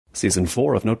Season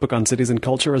 4 of Notebook on Cities and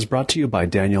Culture is brought to you by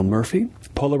Daniel Murphy,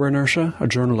 Polar Inertia, a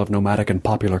journal of nomadic and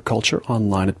popular culture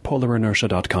online at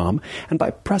polarinertia.com, and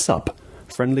by Press Up,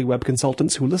 friendly web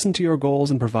consultants who listen to your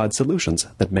goals and provide solutions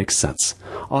that make sense.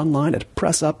 Online at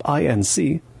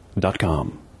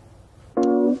pressupinc.com.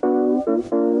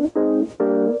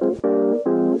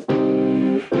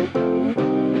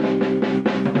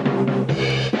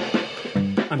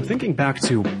 I'm thinking back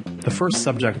to the first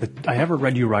subject that I ever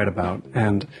read you write about,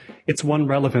 and it's one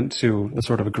relevant to the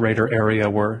sort of greater area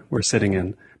we're sitting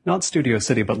in. Not Studio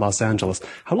City, but Los Angeles.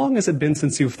 How long has it been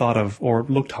since you've thought of or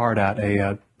looked hard at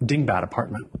a dingbat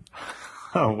apartment?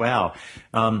 Oh, wow.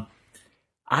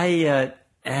 I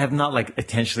have not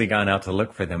intentionally gone out to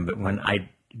look for them, but when I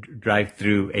drive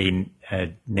through a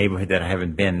neighborhood that I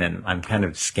haven't been, then I'm kind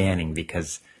of scanning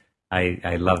because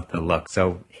I love the look.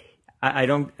 So I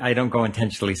don't go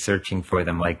intentionally searching for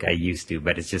them like I used to,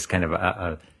 but it's just kind of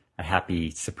a happy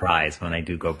surprise when I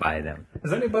do go by them.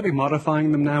 Is anybody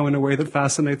modifying them now in a way that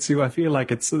fascinates you? I feel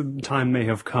like it's time may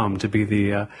have come to be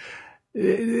the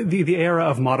era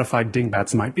of modified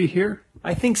dingbats might be here.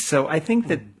 I think so. I think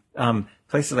that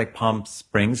places like Palm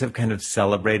Springs have kind of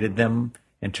celebrated them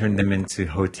and turned them into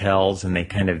hotels, and they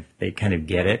kind of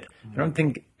get it. I don't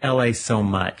think LA so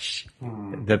much,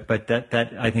 but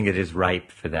that I think it is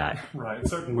ripe for that. Right,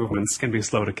 certain movements can be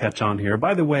slow to catch on here.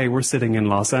 By the way, we're sitting in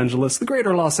Los Angeles, the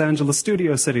greater Los Angeles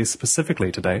Studio City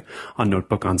specifically today on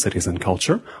Notebook on Cities and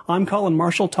Culture. I'm Colin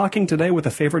Marshall, talking today with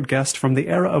a favorite guest from the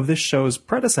era of this show's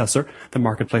predecessor, the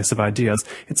Marketplace of Ideas.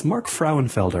 It's Mark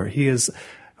Frauenfelder. He's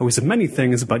many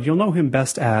things, but you'll know him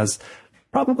best as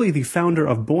probably the founder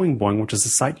of Boing Boing, which is a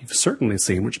site you've certainly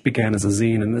seen, which began as a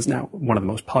zine and is now one of the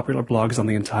most popular blogs on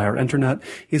the entire internet.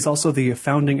 He's also the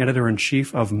founding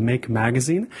editor-in-chief of Make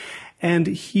Magazine. And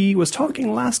he was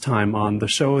talking last time on the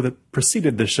show that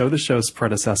preceded the show's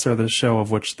predecessor, the show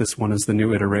of which this one is the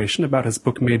new iteration, about his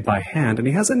book Made by Hand. And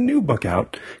he has a new book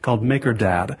out called Maker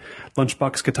Dad,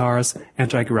 Lunchbox Guitars,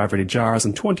 Antigravity Jars,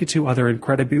 and 22 other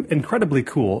incredibly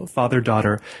cool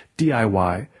father-daughter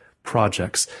DIY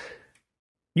projects.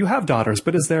 You have daughters,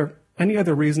 but is there any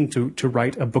other reason to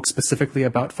write a book specifically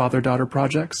about father-daughter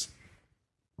projects?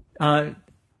 Not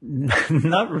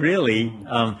really.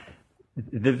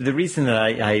 The reason that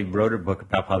I wrote a book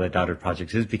about father-daughter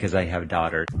projects is because I have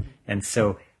daughters. And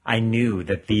so I knew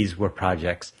that these were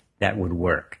projects that would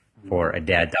work for a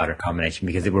dad-daughter combination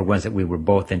because they were ones that we were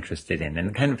both interested in.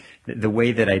 And kind of the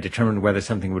way that I determined whether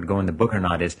something would go in the book or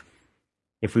not is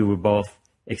if we were both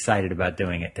excited about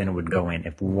doing it, then it would go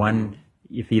in.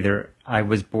 If either I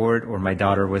was bored or my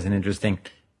daughter wasn't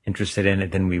interested in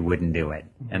it, then we wouldn't do it.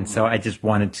 And so I just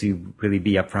wanted to really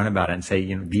be upfront about it and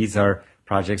say, these are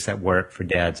projects that work for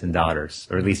dads and daughters,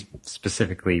 or at least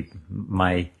specifically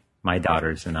my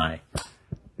daughters and I.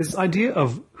 This idea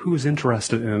of who's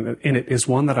interested in it is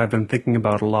one that I've been thinking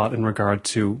about a lot in regard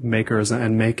to makers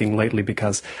and making lately,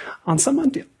 because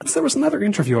there was another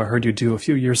interview I heard you do a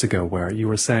few years ago where you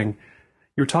were saying,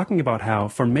 you were talking about how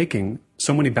for making,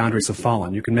 so many boundaries have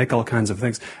fallen. You can make all kinds of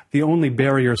things. The only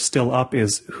barrier still up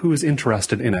is who's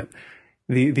interested in it.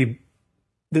 The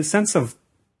sense of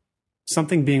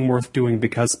something being worth doing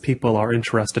because people are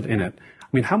interested in it. I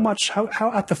mean, how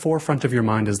at the forefront of your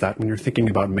mind is that when you're thinking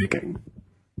about making?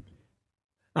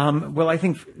 Well, I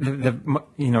think the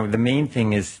main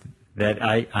thing is that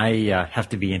I have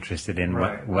to be interested in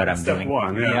what I'm doing. Step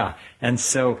one, yeah. And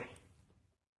so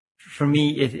for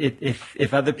me,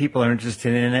 if other people are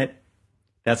interested in it,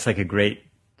 that's like a great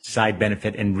side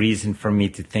benefit and reason for me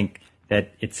to think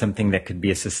that it's something that could be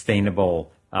a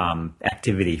sustainable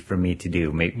activity for me to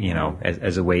do,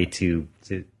 as a way to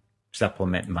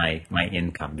supplement my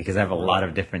income, because I have a lot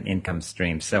of different income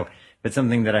streams. So, but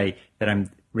something that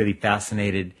I'm really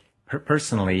fascinated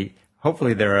personally.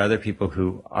 Hopefully, there are other people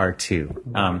who are too.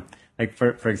 Like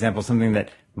for example, something that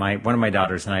one of my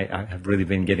daughters and I have really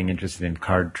been getting interested in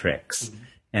card tricks. Mm-hmm.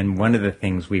 And one of the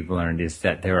things we've learned is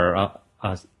that there are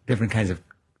different kinds of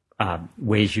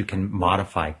ways you can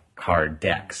modify card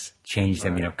decks, change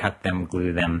them, cut them,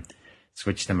 glue them,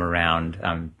 switch them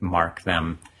around, mark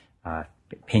them,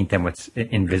 paint them with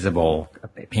invisible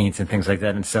paints and things like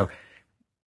that. And so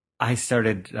I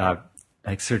started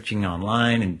searching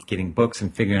online and getting books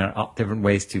and figuring out all different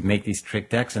ways to make these trick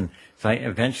decks. And so I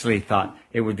eventually thought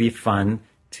it would be fun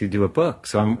to do a book.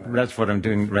 So that's what I'm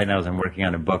doing right now is I'm working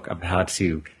on a book of how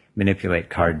to manipulate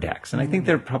card decks. And I think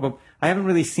I haven't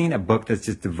really seen a book that's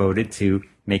just devoted to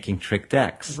making trick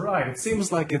decks. Right. It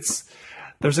seems like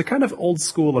there's a kind of old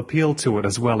school appeal to it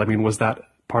as well. I mean, was that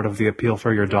part of the appeal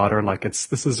for your daughter? Like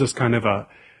this is just kind of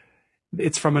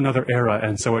it's from another era,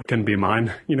 and so it can be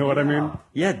mine. You know what I mean?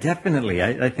 Yeah, definitely.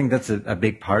 I think that's a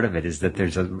big part of it, is that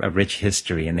there's a rich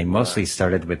history, and they mostly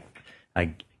started with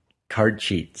card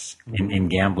cheats in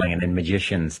gambling, and then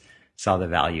magicians saw the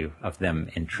value of them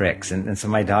in tricks. And so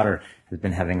my daughter has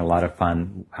been having a lot of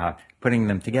fun putting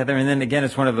them together. And then again,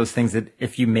 it's one of those things that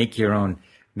if you make your own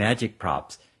magic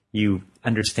props, you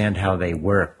understand how they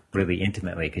work really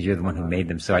intimately because you're the one who made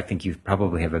them. So I think you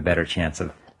probably have a better chance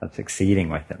of succeeding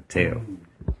with them too.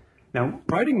 Now,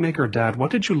 writing Maker Dad, what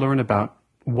did you learn about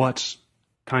what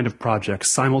kind of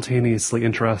projects simultaneously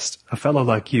interest a fellow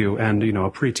like you and, you know,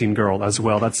 a preteen girl as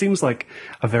well? That seems like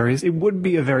it would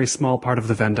be a very small part of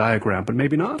the Venn diagram, but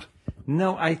maybe not?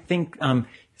 No, I think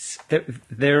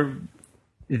there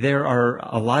are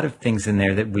a lot of things in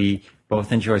there that we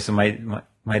both enjoy. So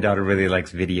my daughter really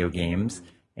likes video games,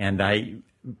 and I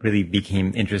really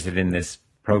became interested in this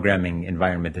programming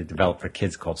environment that developed for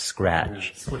kids called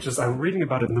Scratch. Yes, which is, I'm reading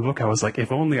about it in the book. I was like,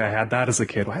 if only I had that as a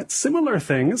kid. I had similar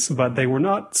things, but they were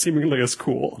not seemingly as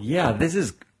cool. Yeah, this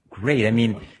is great. I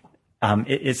mean,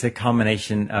 it's a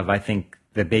combination of, I think,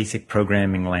 the basic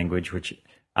programming language, which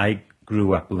I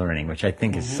grew up learning, which I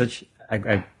think is such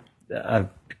a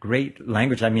great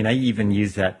language. I mean, I even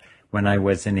used that when I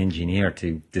was an engineer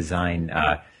to design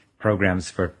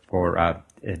programs for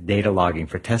data logging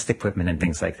for test equipment and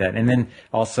things like that. And then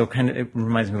also it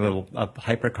reminds me a little of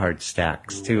HyperCard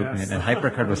stacks too. Yes. And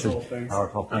HyperCard was such a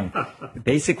powerful thing.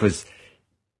 BASIC was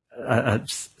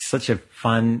such a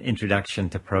fun introduction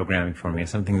to programming for me,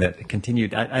 something that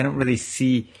continued. I don't really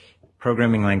see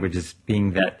programming languages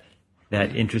being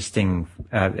that interesting,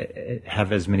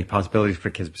 have as many possibilities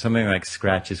for kids, but something like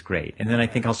Scratch is great. And then I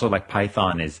think also like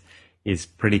Python is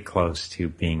pretty close to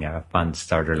being a fun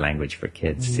starter language for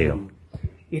kids too.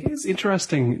 It is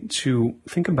interesting to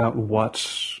think about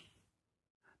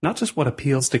not just what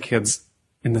appeals to kids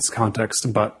in this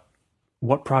context, but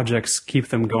what projects keep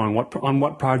them going. On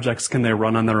what projects can they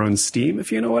run on their own steam,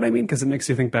 if you know what I mean? Because it makes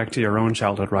you think back to your own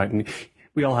childhood, right? And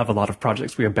we all have a lot of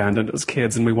projects we abandoned as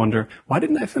kids, and we wonder, why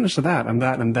didn't I finish that and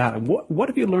that and that? What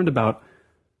have you learned about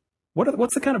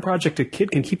what's the kind of project a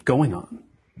kid can keep going on?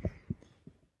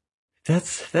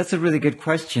 That's a really good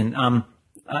question.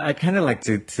 I'd kind of like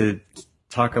to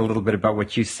talk a little bit about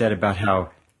what you said about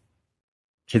how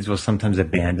kids will sometimes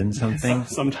abandon something.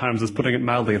 Sometimes is putting it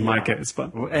mildly in my case,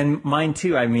 but and mine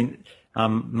too. I mean,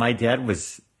 my dad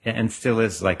was and still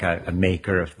is like a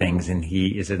maker of things, and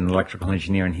he is an electrical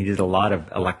engineer, and he did a lot of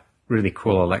really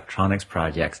cool electronics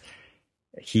projects,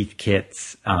 Heath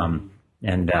kits, and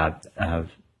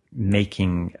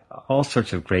making all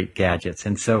sorts of great gadgets.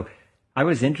 And so I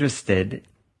was interested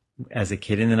as a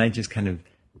kid, and then I just kind of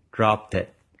dropped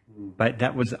it. But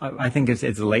that was, I think it's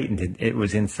latent. It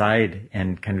was inside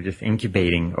and kind of just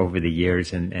incubating over the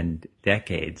years and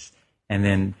decades. And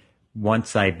then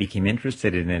once I became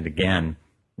interested in it again,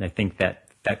 I think that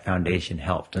foundation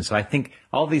helped. And so I think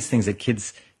all these things that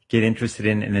kids get interested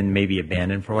in and then maybe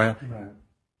abandon for a while,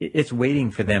 it's waiting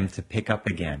for them to pick up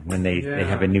again when they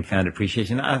have a newfound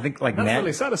appreciation. I think that's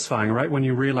really satisfying, right? When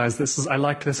you realize I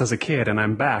liked this as a kid and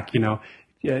I'm back, you know.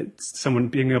 Yeah, someone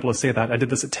being able to say that I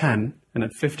did this at 10 and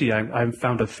at 50 I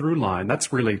found a through line.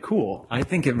 That's really cool. I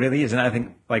think it really is. And I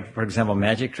think, like, for example,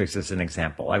 magic tricks is an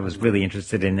example. I was really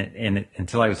interested in it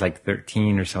until I was like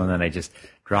 13 or so, and then I just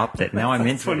dropped it. Now I'm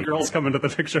into it. When girls come into the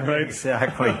picture, right?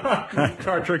 Exactly.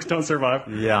 Card tricks don't survive.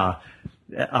 Yeah.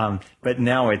 But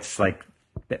now it's like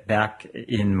back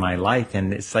in my life,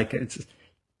 and it's like,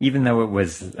 even though it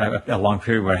was a long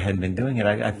period where I hadn't been doing it,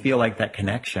 I feel like that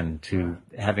connection to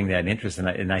having that interest,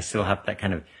 and I still have that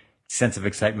kind of sense of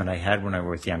excitement I had when I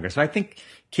was younger. So I think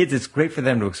kids, it's great for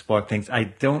them to explore things. I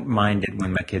don't mind it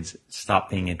when my kids stop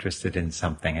being interested in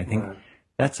something. I think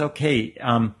that's okay.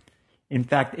 In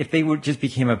fact, if they just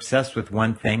became obsessed with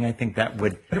one thing, I think they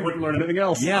wouldn't learn anything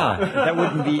else. Yeah, that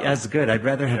wouldn't be as good. I'd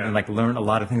rather have them learn a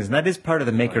lot of things, and that is part of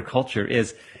the maker culture.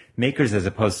 Is makers, as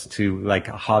opposed to like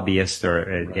a hobbyist or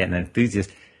an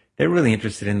enthusiast, they're really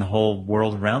interested in the whole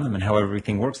world around them and how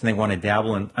everything works, and they want to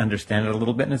dabble and understand it a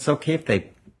little bit. And it's okay if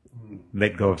they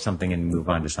let go of something and move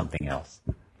on to something else.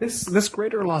 This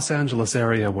greater Los Angeles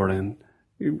area we're in,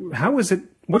 how is it?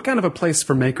 What kind of a place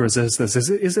for makers is this?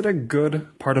 Is it a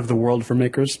good part of the world for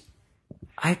makers?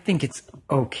 I think it's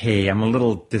okay. I'm a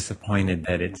little disappointed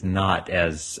that it's not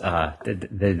as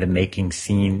the making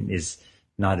scene is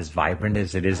not as vibrant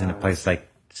as it is in a place like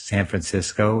San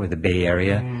Francisco or the Bay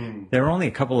Area. There are only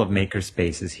a couple of maker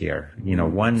spaces here. You know,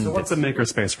 one. So what's a maker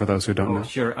space for those who don't know?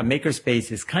 Sure, a maker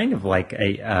space is kind of like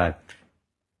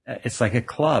it's like a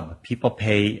club. People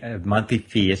pay a monthly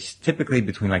fee. It's typically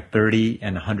between like $30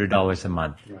 and $100 a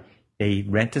month. Right. they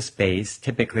rent a space,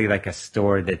 typically like a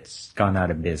store that's gone out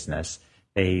of business.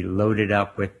 They load it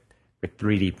up with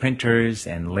 3D printers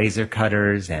and laser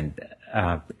cutters and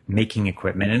making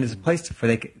equipment, and it's a place for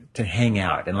they to hang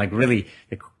out. And like really,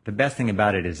 the best thing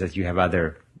about it is that you have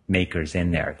other makers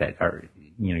in there that are,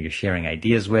 you're sharing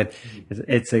ideas with.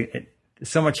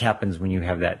 So much happens when you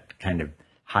have that kind of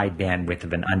high bandwidth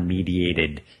of an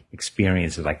unmediated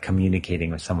experience of like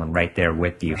communicating with someone right there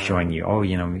with you, showing you, oh,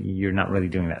 you're not really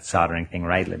doing that soldering thing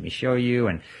right. Let me show you.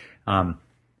 And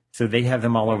so they have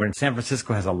them all over. And San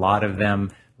Francisco has a lot of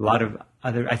them. A lot of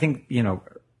other, I think,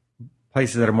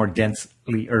 places that are more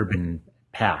densely urban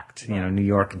packed, New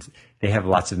York, they have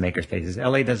lots of maker spaces.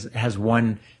 LA has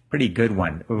one pretty good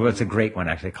one. Well, it's a great one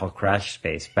actually called Crash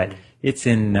Space, but it's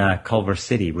in Culver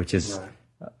City, which is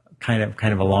kind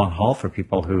of a long haul for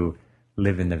people who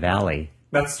live in the valley.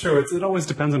 That's true. It always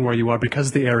depends on where you are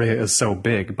because the area is so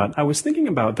big. But I was thinking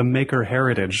about the maker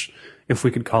heritage, if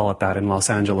we could call it that, in Los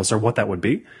Angeles, or what that would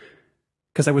be.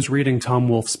 Because I was reading Tom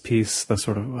Wolfe's piece, the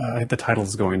sort of, the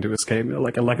title's going to escape me,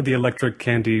 like the electric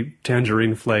candy,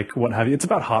 Tangerine-Flake, what have you. It's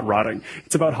about hot rodding.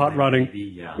 It's about hot rodding.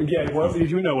 Well,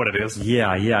 you know what it is.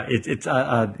 Yeah. It's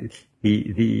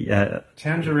the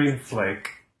Tangerine-Flake.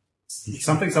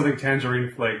 Something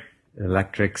Tangerine-Flake.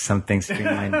 Electric something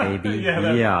Streamline baby.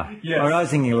 Yeah. Or I was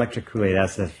thinking electric Kool-Aid.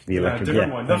 That's the electric.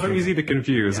 Different one. Those are easy to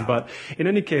confuse. But in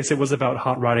any case, it was about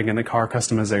hot rodding and the car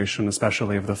customization,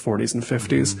 especially of the 40s and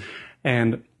 50s. Mm-hmm.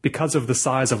 And because of the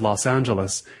size of Los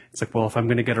Angeles, it's like, well, if I'm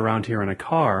going to get around here in a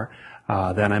car,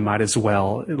 then I might as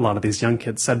well, a lot of these young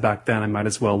kids said back then, I might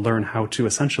as well learn how to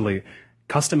essentially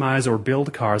customize or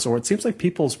build cars. Or it seems like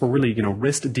peoples were really,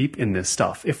 wrist deep in this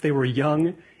stuff. If they were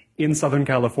young in Southern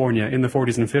California in the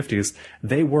 40s and 50s,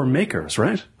 they were makers,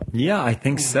 right? Yeah, I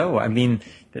think so. I mean,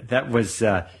 that was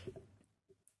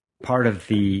part of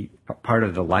the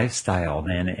lifestyle,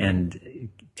 man, and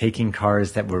taking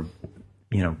cars that were,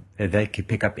 that they could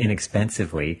pick up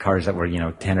inexpensively, cars that were,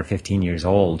 10 or 15 years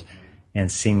old,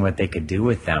 and seeing what they could do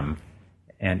with them,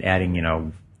 and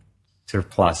adding,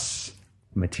 surplus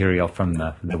material from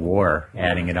the war,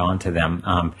 adding it onto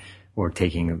them, or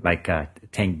taking like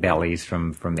tank bellies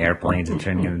from airplanes and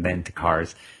turning them into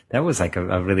cars. That was like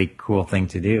a really cool thing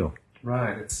to do.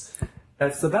 Right.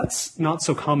 That's not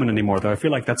so common anymore, though. I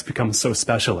feel like that's become so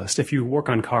specialist. If you work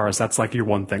on cars, that's like your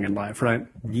one thing in life, right?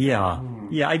 Yeah.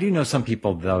 Yeah, I do know some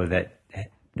people, though, that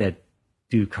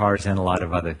do cars and a lot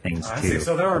of other things, too. I see.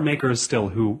 So there are makers still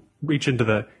who reach into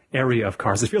the area of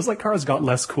cars. It feels like cars got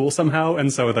less cool somehow,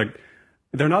 and so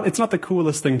it's not the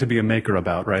coolest thing to be a maker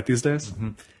about, right, these days?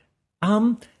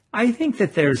 Mm-hmm. I think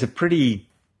that there's a pretty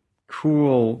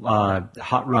cool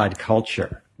hot rod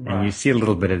culture. Right. And you see a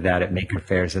little bit of that at maker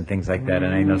fairs and things like that.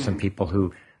 And I know some people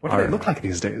who What do they look like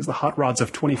these days? The hot rods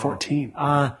of 2014.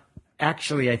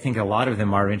 Actually, I think a lot of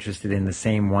them are interested in the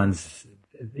same ones,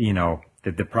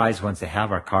 the prize ones that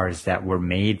have our cars that were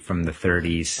made from the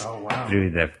 30s through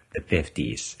the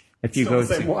 50s. If you still the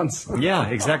same ones. Yeah,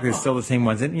 exactly. It's still the same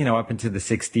ones. And, up into the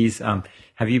 60s.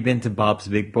 Have you been to Bob's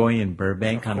Big Boy in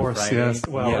Burbank on a Friday? Of course, yes.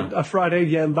 Well, a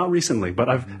Friday, not recently, but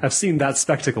I've seen that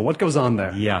spectacle. What goes on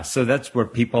there? Yeah, so that's where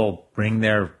people bring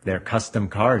their custom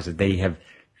cars that they have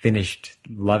finished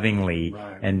lovingly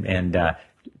and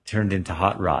turned into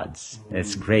hot rods. Mm-hmm.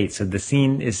 It's great. So the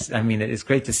scene is, it's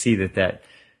great to see that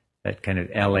kind of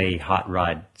LA hot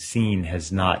rod scene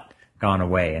has not gone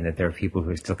away and that there are people who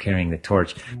are still carrying the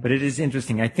torch. But it is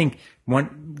interesting. I think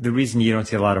the reason you don't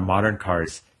see a lot of modern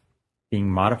cars being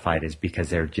modified is because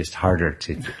they're just harder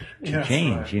to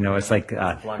change. Right. It's like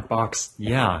a black box.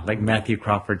 Yeah, like Matthew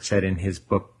Crawford said in his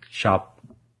book Shop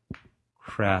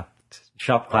Class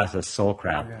of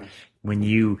Soulcraft. Yeah. When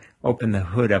you open the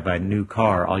hood of a new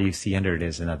car, all you see under it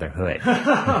is another hood.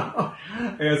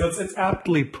 Yes, it's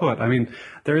aptly put.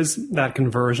 There is that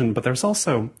conversion, but there's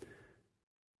also,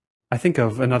 I think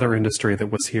of another industry that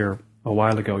was here a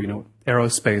while ago,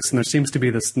 aerospace, and there seems to be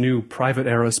this new private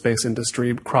aerospace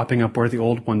industry cropping up where the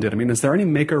old one did. Is there any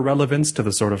maker relevance to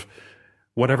the sort of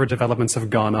whatever developments have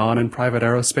gone on in private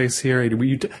aerospace here?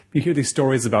 You hear these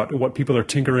stories about what people are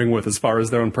tinkering with as far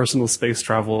as their own personal space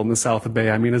travel in the South Bay.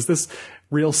 Is this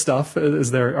real stuff?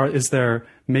 Is there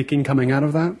making coming out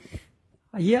of that?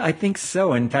 Yeah, I think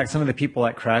so. In fact, some of the people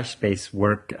at Crash Space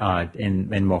work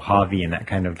in Mojave in that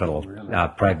kind of little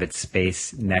private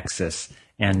space nexus.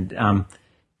 And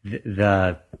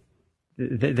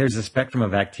there's a spectrum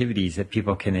of activities that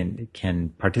people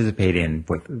can participate in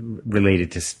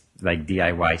related to like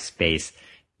D.I.Y. space.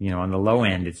 On the low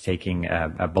end, it's taking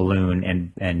a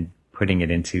balloon and putting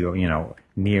it into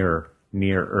near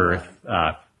Earth,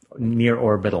 near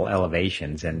orbital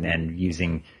elevations, and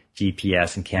using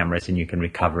GPS and cameras, and you can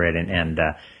recover it. And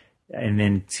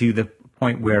then to the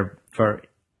point where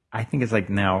I think it's like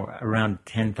now around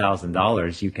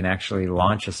 $10,000, you can actually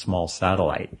launch a small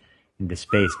satellite into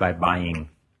space by buying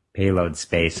payload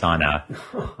space on a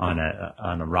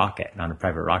rocket, on a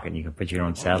private rocket. And you can put your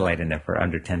own satellite in there for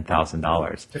under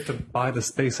 $10,000. You have to buy the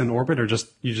space in orbit, or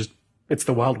it's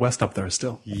the Wild West up there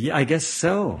still? Yeah, I guess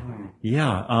so.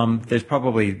 Yeah. There's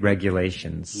probably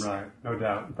regulations. Right. No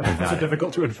doubt. It's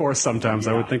difficult to enforce sometimes,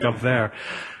 I would think, up there.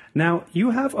 Now,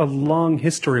 you have a long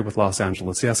history with Los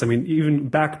Angeles. Yes. I mean, even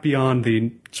back beyond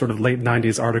the sort of late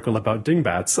 90s article about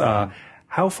dingbats,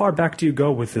 how far back do you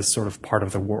go with this sort of part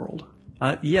of the world?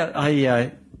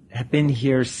 I have been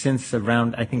here since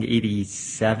around, I think,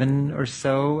 87 or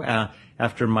so.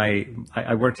 After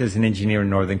I worked as an engineer in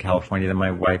Northern California. Then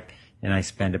my wife and I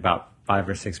spent about 5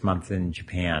 or 6 months in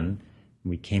Japan.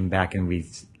 We came back and we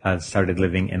started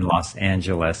living in Los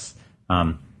Angeles.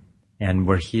 And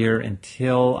we're here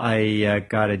until I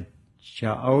got a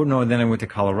job. Oh, no, then I went to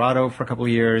Colorado for a couple of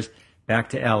years, back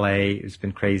to L.A. It's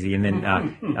been crazy. And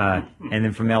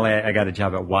then from L.A., I got a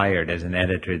job at Wired as an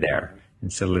editor there.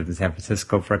 And so lived in San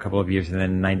Francisco for a couple of years. And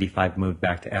then in 95, moved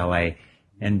back to L.A.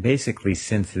 And basically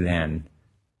since then,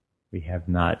 we have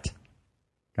not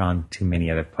gone to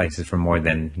many other places for more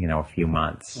than, a few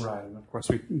months. Right. And of course,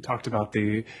 we talked about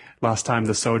the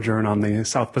sojourn on the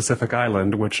South Pacific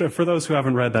Island, which for those who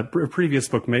haven't read that previous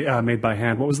book made by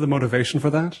hand, what was the motivation for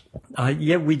that?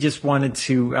 We just wanted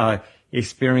to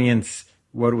experience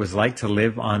what it was like to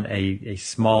live on a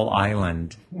small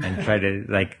island and try to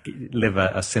live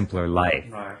a simpler life.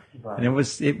 Right. And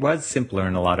it was simpler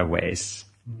in a lot of ways.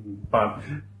 But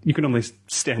you can only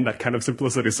stand that kind of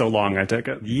simplicity so long, I take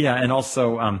it. Yeah, and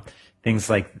also things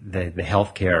like the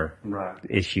healthcare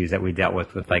issues that we dealt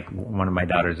with one of my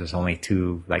daughters was only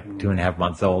 2.5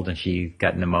 months old, and she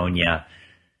got pneumonia,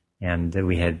 and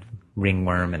we had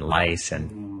ringworm and lice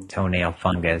and toenail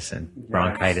fungus and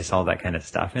bronchitis, all that kind of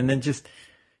stuff. And then just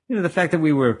the fact that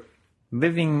we were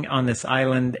living on this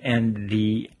island, and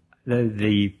the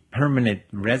permanent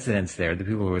residents there, the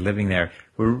people who were living there,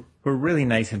 were really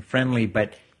nice and friendly,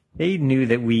 but they knew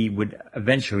that we would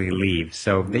eventually leave.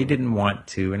 So they didn't want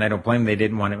to, and I don't blame them, they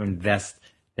didn't want to invest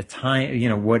the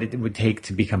time, what it would take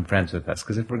to become friends with us.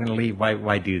 Because if we're going to leave,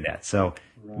 why do that? So,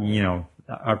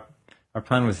 our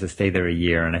plan was to stay there a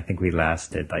year, and I think we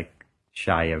lasted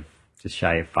just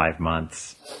shy of 5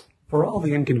 months. For all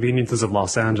the inconveniences of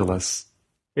Los Angeles,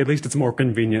 at least it's more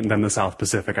convenient than the South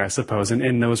Pacific, I suppose,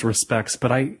 in those respects.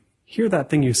 But I hear that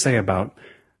thing you say about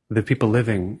the people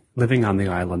living on the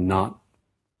island not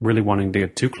really wanting to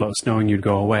get too close, knowing you'd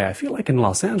go away. I feel like in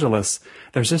Los Angeles,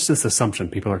 there's just this assumption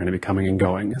people are going to be coming and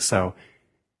going. So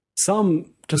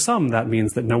to some, that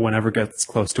means that no one ever gets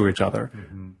close to each other.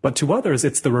 Mm-hmm. But to others,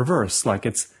 it's the reverse.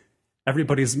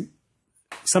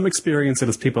 Some experience it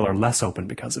as people are less open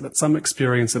because of it. Some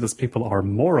experience it as people are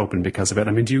more open because of it.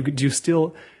 I mean, do you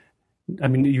still,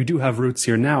 you do have roots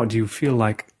here now. Do you feel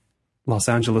like Los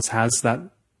Angeles has that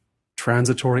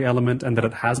transitory element and that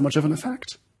it has much of an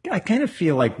effect? I kind of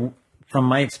feel like, from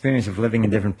my experience of living in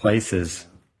different places,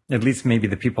 at least maybe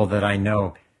the people that I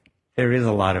know, there is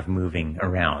a lot of moving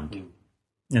around.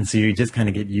 And so you just kind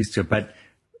of get used to it. But,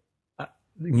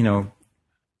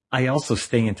 I also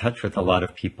stay in touch with a lot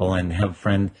of people and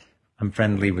I'm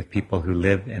friendly with people who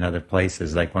live in other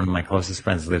places. Like one of my closest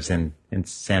friends lives in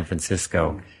San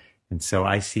Francisco. And so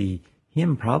I see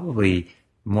him probably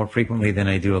more frequently than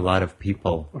I do a lot of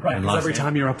people. Right, because every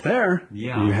time you're up there,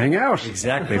 you hang out.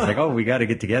 Exactly. It's like, we got to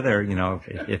get together.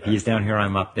 If he's down here,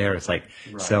 I'm up there. It's like,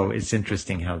 so it's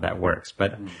interesting how that works.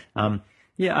 But,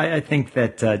 I think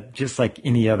that just like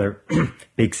any other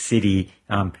big city,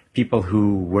 people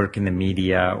who work in the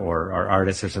media or are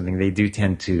artists or something, they do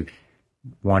tend to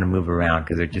want to move around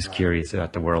because they're just curious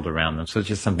about the world around them. So it's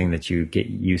just something that you get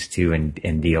used to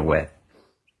and deal with.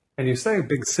 And you say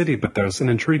big city, but there's an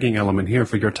intriguing element here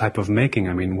for your type of making.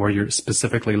 I mean, where you're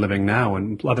specifically living now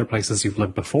and other places you've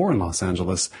lived before in Los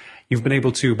Angeles, you've been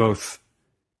able to both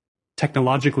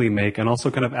technologically make and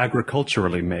also kind of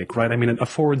agriculturally make, right? I mean, it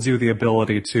affords you the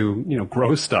ability to,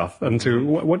 grow stuff and to,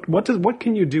 what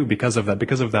can you do because of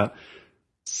that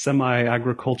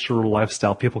semi-agricultural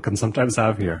lifestyle people can sometimes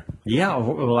have here? Yeah.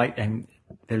 Well, and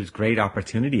there's great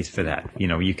opportunities for that.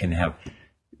 You can have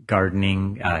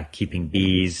gardening, keeping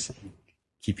bees,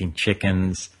 keeping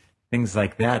chickens, things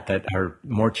like that are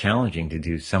more challenging to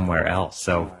do somewhere else.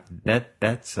 So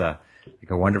that's a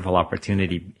wonderful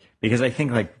opportunity, because I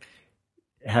think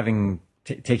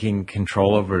taking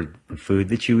control over the food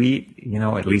that you eat,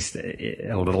 at least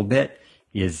a little bit,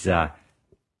 is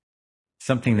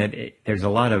something that there's a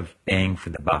lot of bang for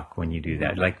the buck when you do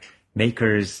that. Like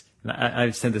makers,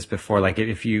 I've said this before, like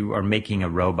if you are making a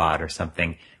robot or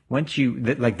something, once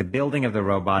like the building of the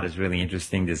robot is really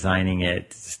interesting, designing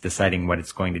it, deciding what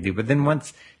it's going to do. But then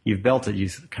once you've built it, you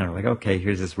kind of like, okay,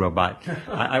 here's this robot.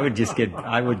 I would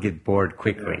get bored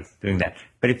quickly doing that.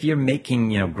 But if you're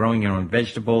making, growing your own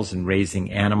vegetables and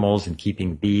raising animals and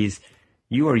keeping bees,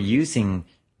 you are using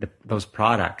those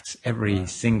products every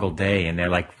single day. And they're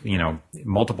like,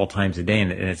 multiple times a day. And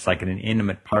it's like an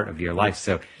intimate part of your life.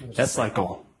 So that's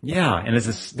cycle. Yeah, and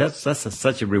that's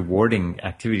such a rewarding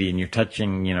activity, and you're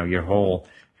touching, your whole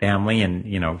family,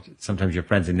 and sometimes your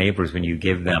friends and neighbors when you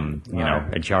give them,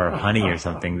 a jar of honey or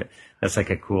something. That's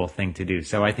like a cool thing to do.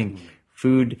 So I think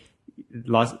food,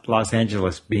 Los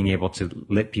Angeles, being able to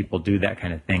let people do that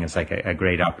kind of thing is like a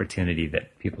great opportunity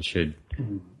that people should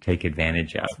take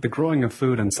advantage of. The growing of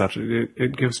food and such,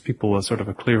 it gives people a sort of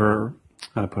a clearer,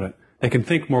 how to put it, they can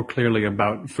think more clearly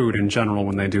about food in general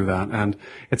when they do that, and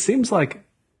it seems like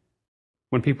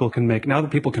now that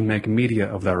people can make media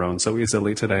of their own so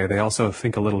easily today, they also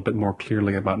think a little bit more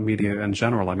clearly about media in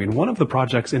general. I mean, one of the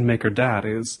projects in Maker Dad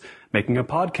is making a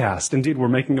podcast. Indeed, we're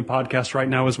making a podcast right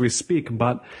now as we speak,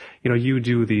 but, you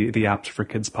do the Apt for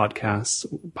Kids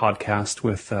podcast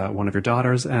with one of your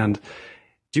daughters. And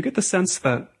do you get the sense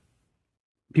that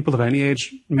people of any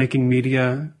age making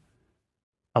media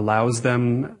allows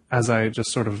them, as I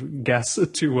just sort of guess,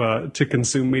 to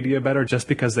consume media better just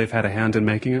because they've had a hand in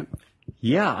making it?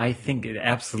 Yeah, I think it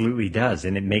absolutely does.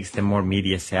 And it makes them more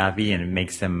media savvy, and it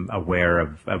makes them aware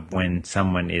of when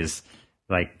someone is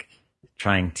like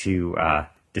trying to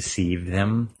deceive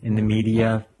them in the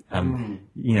media.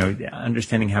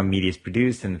 Understanding how media is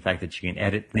produced and the fact that you can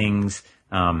edit things,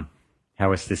 how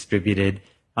it's distributed.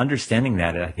 Understanding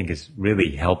that, I think, is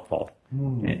really helpful.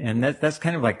 And that's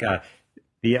kind of like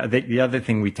the other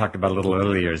thing we talked about a little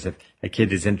earlier is if a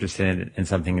kid is interested in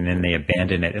something and then they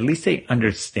abandon it, at least they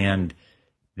understand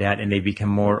that and they become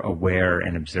more aware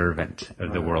and observant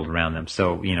of the world around them.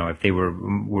 So, if they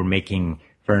were making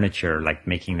furniture, like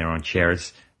making their own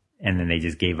chairs, and then they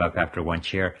just gave up after one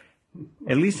chair,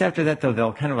 at least after that, though,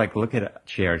 they'll kind of like look at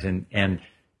chairs and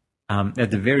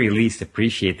at the very least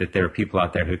appreciate that there are people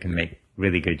out there who can make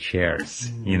really good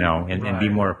chairs, and be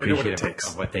more appreciative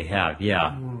of what they have.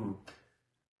 Yeah.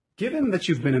 Given that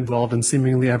you've been involved in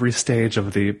seemingly every stage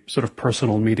of the sort of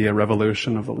personal media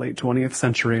revolution of the late 20th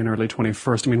century and early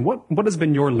 21st, I mean, what has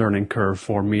been your learning curve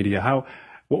for media?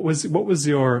 What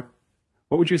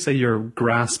would you say your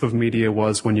grasp of media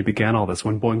was when you began all this,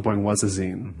 when Boing Boing was a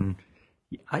zine?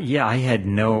 Mm-hmm. Yeah, I had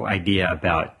no idea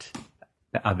about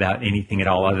anything at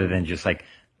all other than just like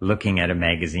looking at a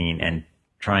magazine and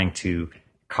trying to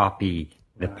copy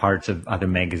the parts of other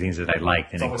magazines that I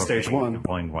liked and stage one.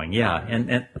 Boing Boing. Yeah.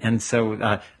 And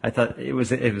so, I thought it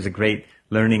was a great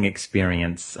learning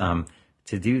experience,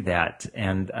 to do that.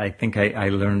 And I think I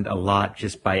learned a lot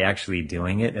just by actually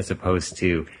doing it as opposed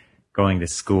to going to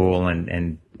school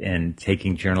and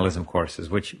taking journalism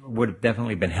courses, which would have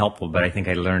definitely been helpful. But I think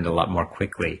I learned a lot more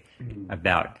quickly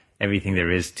about everything there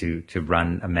is to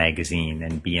run a magazine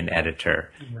and be an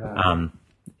editor. Right.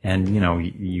 And,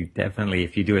 you definitely,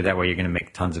 if you do it that way, you're going to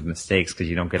make tons of mistakes because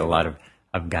you don't get a lot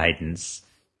of guidance.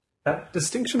 That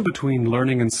distinction between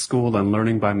learning in school and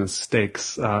learning by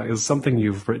mistakes is something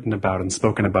you've written about and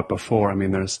spoken about before. I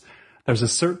mean, there's a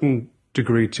certain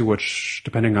degree to which,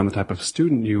 depending on the type of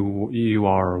student you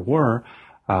are or were,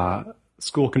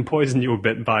 school can poison you a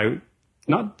bit by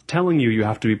not telling you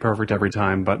have to be perfect every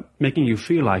time, but making you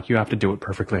feel like you have to do it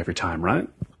perfectly every time, right?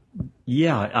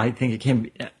 Yeah, I think it can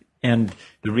be. And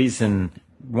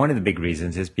one of the big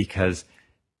reasons is because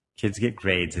kids get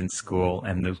grades in school,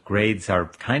 and those grades are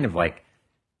kind of like,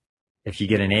 if you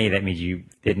get an A, that means you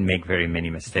didn't make very many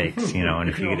mistakes, and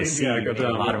if you get a C, you made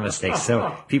a lot of mistakes.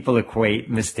 So people equate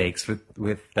mistakes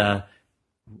with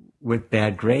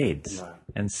bad grades. Right.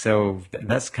 And so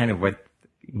that's kind of what,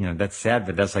 that's sad,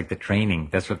 but that's like the training.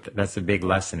 That's the big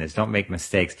lesson is don't make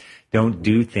mistakes. Don't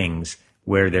do things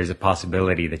where there's a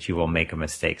possibility that you will make a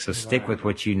mistake. So stick with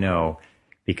what you know,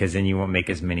 because then you won't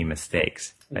make as many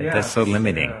mistakes. Yes, that's so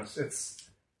limiting. Yes. It's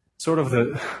sort of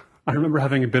I remember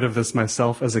having a bit of this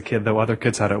myself as a kid, though other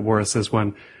kids had it worse, is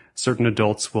when certain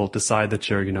adults will decide that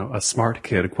you're, a smart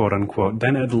kid, quote unquote.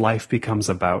 Then life becomes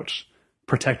about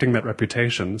protecting that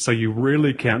reputation. So you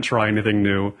really can't try anything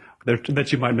new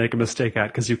that you might make a mistake at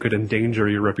because you could endanger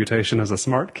your reputation as a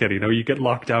smart kid. You get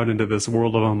locked out into this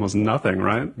world of almost nothing,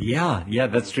 right? Yeah,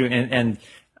 that's true. And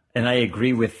I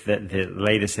agree with the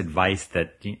latest advice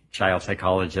that child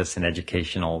psychologists and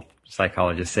educational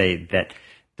psychologists say, that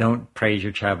don't praise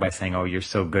your child by saying, oh, you're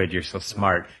so good, you're so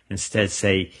smart. Instead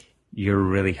say, you're a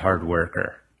really hard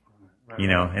worker, you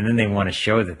know, and then they want to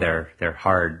show that they're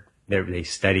hard. They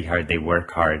study hard, they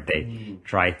work hard, they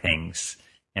try things.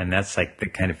 And that's like the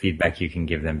kind of feedback you can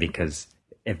give them, because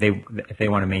if they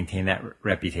want to maintain that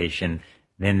reputation,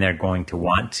 then they're going to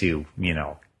want to, you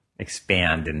know,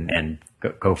 expand and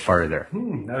go further.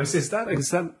 Now, is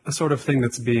that a sort of thing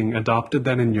that's being adopted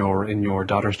then in your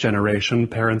daughter's generation?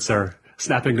 Parents are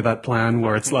snapping to that plan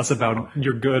where it's less about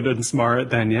you're good and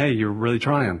smart than, hey, you're really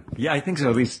trying. Yeah, I think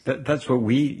so. At least that's what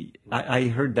I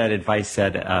heard that advice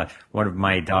at one of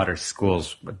my daughter's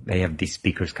schools. They have these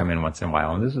speakers come in once in a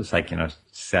while. And this was like,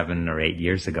 7 or 8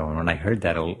 years ago. And when I heard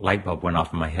that, a light bulb went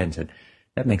off in my head and said,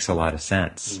 that makes a lot of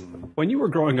sense. When you were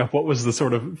growing up, what was the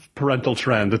sort of parental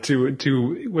trend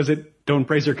was it don't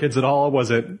praise your kids at all? Was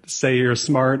it say you're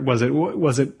smart? What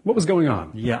was going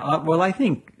on? Yeah. Well, I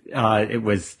think, it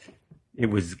was,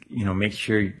 make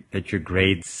sure that your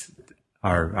grades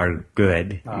are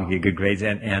good. You get good grades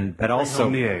but also.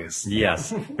 Bring home the A's.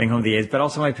 Yes. Bring home the A's. But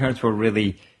also my parents were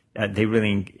really, they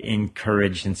really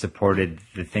encouraged and supported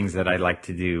the things that I like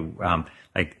to do.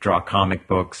 Like draw comic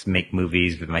books, make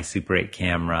movies with my Super 8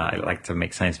 camera. I like to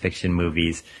make science fiction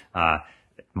movies,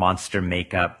 monster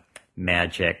makeup,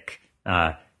 magic,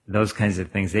 those kinds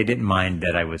of things. They didn't mind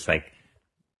that I was like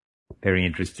very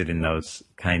interested in those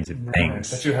kinds of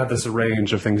things. That you had this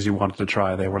range of things you wanted to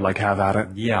try. They were like, have at it.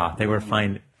 Yeah, they were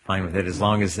fine with it as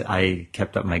long as I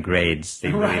kept up my grades.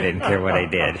 They really didn't care what I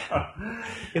did.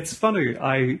 It's funny.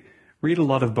 I read a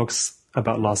lot of books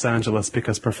about Los Angeles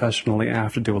because professionally I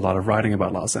have to do a lot of writing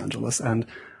about Los Angeles, and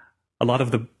a lot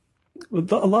of the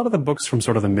books from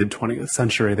sort of the mid 20th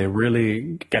century, they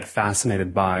really get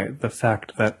fascinated by the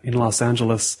fact that in Los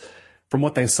Angeles, from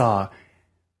what they saw,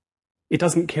 it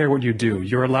doesn't care what you do.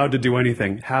 You're allowed to do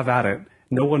anything. Have at it.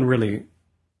 No one really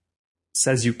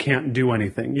says you can't do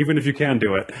anything, even if you can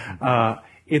do it.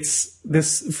 It's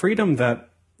this freedom that,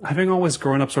 having always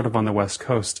grown up sort of on the West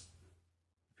Coast,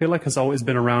 I feel like has always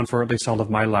been around for at least all of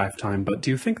my lifetime. But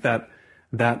do you think that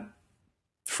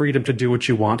freedom to do what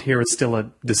you want here is still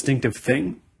a distinctive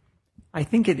thing? I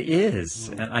think it is,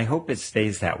 and I hope it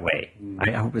stays that way.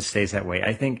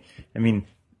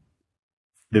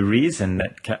 The reason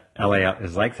that LA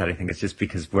is like that, I think, is just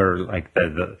because we're like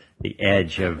the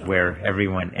edge of where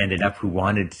everyone ended up who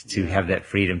wanted to have that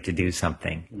freedom to do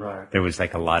something. Right. There was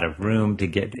like a lot of room to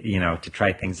get, to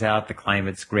try things out. The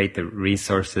climate's great. The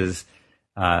resources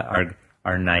are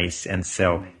nice. And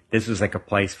so this was like a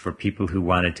place for people who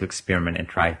wanted to experiment and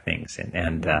try things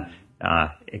and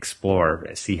explore,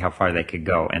 see how far they could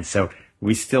go. And so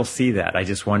we still see that. I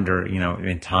just wonder,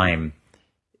 in time,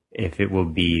 if it will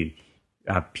be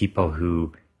people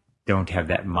who don't have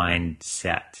that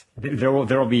mindset. There will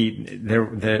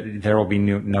be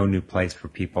no new place for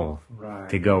people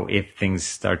to go if things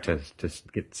start to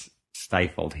get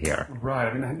stifled here. Right.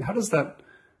 I mean, how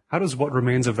does what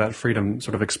remains of that freedom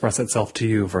sort of express itself to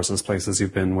you versus places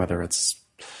you've been, whether it's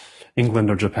England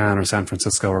or Japan or San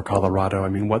Francisco or Colorado? I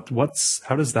mean, how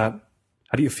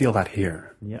do you feel that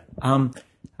here? Yeah.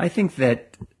 I think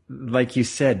that, like you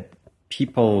said,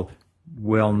 people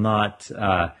will not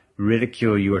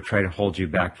ridicule you or try to hold you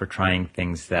back for trying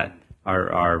things that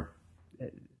are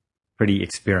pretty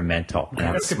experimental.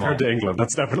 As compared to England,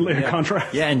 that's definitely a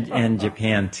contrast. Yeah, and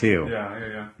Japan too.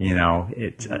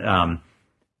 Yeah.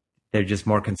 They're just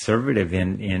more conservative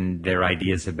in their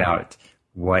ideas about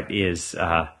what is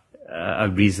a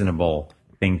reasonable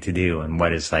thing to do and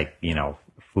what is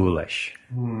foolish.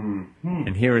 Mm-hmm.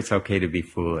 And here it's okay to be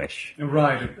foolish.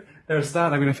 Right. There's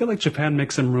that. I mean, I feel like Japan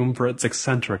makes some room for its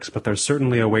eccentrics, but there's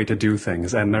certainly a way to do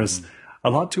things. And there's a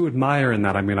lot to admire in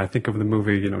that. I mean, I think of the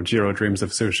movie, Jiro Dreams of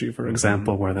Sushi, for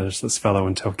example, where there's this fellow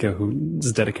in Tokyo who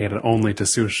is dedicated only to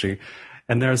sushi.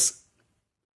 And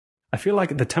I feel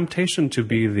like the temptation to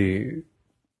be the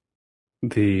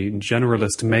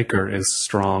generalist maker is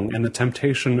strong, and the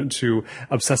temptation to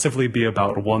obsessively be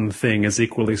about one thing is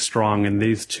equally strong, and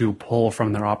these two pull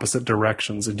from their opposite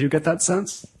directions. Do you get that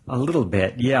sense? A little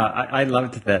bit, yeah. I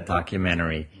loved that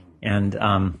documentary, and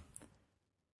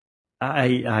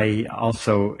I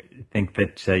also think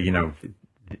that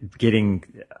getting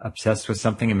obsessed with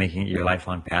something and making it your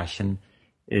lifelong passion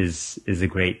is a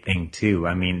great thing too.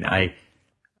 I mean, I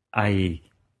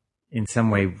in some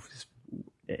ways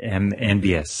am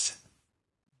envious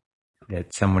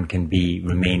that someone can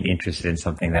remain interested in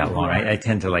something that long. I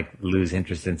tend to lose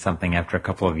interest in something after a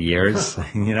couple of years.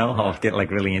 I'll get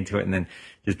really into it and then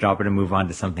just drop it and move on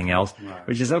to something else,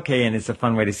 which is okay. And it's a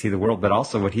fun way to see the world. But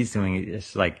also what he's doing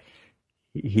is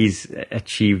he's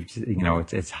achieved,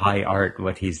 it's high art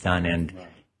what he's done. And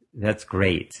that's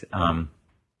great.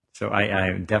 So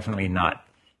I'm definitely not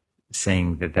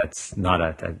saying that that's not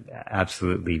a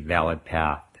absolutely valid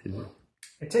path.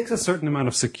 It takes a certain amount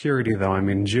of security, though. I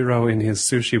mean, Jiro in his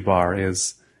sushi bar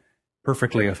is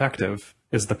perfectly effective,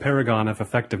 is the paragon of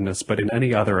effectiveness, but in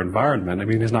any other environment, I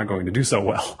mean, he's not going to do so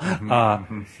well.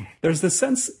 There's this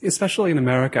sense, especially in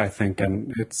America, I think,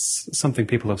 and it's something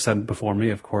people have said before me,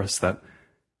 of course, that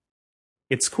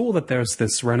it's cool that there's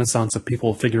this renaissance of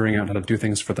people figuring out how to do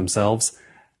things for themselves.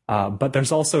 But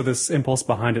there's also this impulse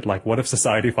behind it, like, what if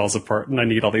society falls apart and I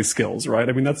need all these skills, right?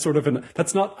 I mean, that's sort of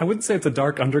that's not, I wouldn't say it's a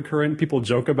dark undercurrent. People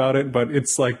joke about it, but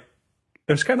it's like,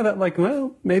 there's kind of that, like,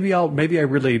 well, maybe I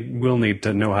really will need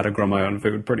to know how to grow my own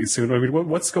food pretty soon. I mean,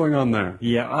 what's going on there?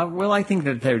 Yeah, well, I think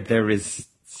that there is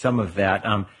some of that.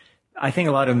 I think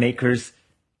a lot of makers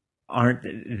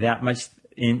aren't that much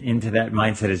into that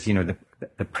mindset as, the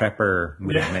prepper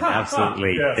movement.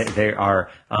 Absolutely. Yes. They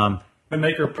are, the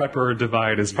maker-prepper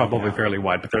divide is probably fairly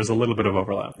wide, but there's a little bit of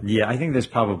overlap. Yeah, I think there's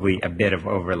probably a bit of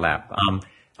overlap.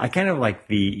 I kind of like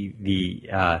the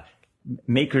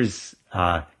makers,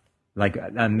 like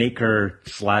a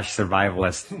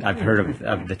maker/survivalist. I've heard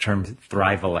of the term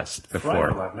thrivalist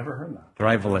before. Thrival, I've never heard that.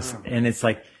 Thrivalist, and it's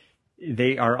like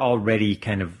they are already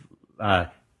kind of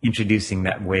introducing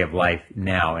that way of life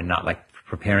now, and not like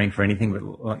preparing for anything. But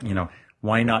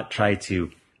why not try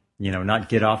to not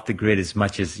get off the grid as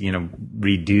much as,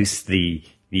 reduce the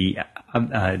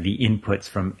inputs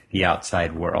from the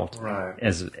outside world, right?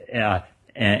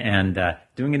 And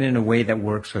doing it in a way that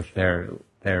works with their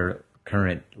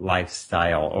current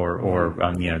lifestyle or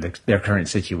their current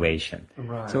situation.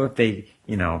 Right. So if they,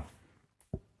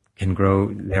 can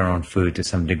grow their own food to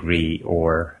some degree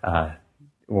or have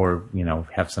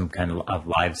some kind of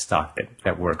livestock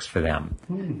that works for them.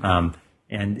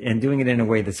 And doing it in a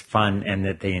way that's fun and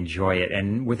that they enjoy it,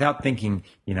 and without thinking,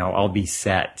 I'll be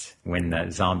set when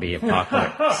the zombie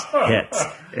apocalypse hits.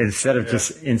 Instead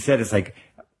it's like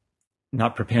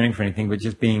not preparing for anything, but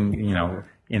just being,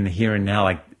 in the here and now,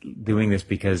 like doing this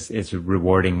because it's a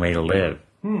rewarding way to live.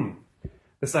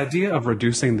 This idea of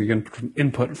reducing the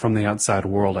input from the outside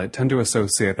world, I tend to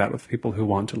associate that with people who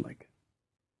want to,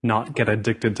 not get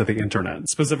addicted to the internet.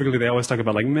 Specifically, they always talk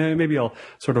about, maybe I'll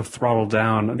sort of throttle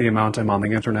down the amount I'm on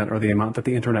the internet or the amount that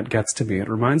the internet gets to me. It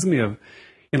reminds me of,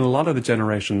 in a lot of the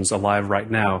generations alive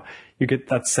right now, you get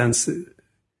that sense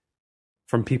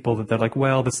from people that they're like,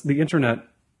 well, the internet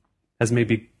has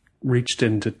maybe reached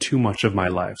into too much of my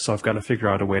life, so I've got to figure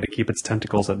out a way to keep its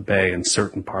tentacles at bay in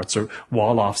certain parts or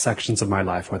wall off sections of my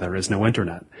life where there is no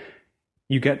internet.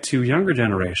 You get to younger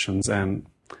generations, and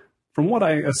from what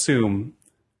I assume,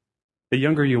 the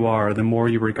younger you are, the more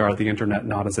you regard the internet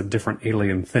not as a different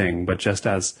alien thing, but just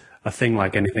as a thing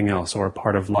like anything else or a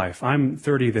part of life. I'm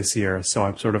 30 this year, so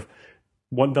I'm sort of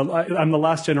I'm the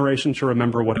last generation to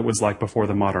remember what it was like before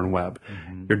the modern web.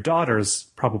 Mm-hmm. Your daughters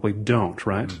probably don't,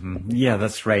 right? Mm-hmm. Yeah,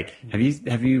 that's right. Have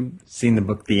you seen the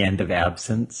book The End of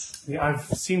Absence? Yeah, I've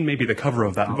seen maybe the cover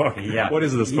of that book. Yeah. What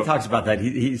is this book? He talks about that.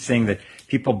 He's saying that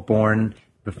people born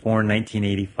before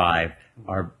 1985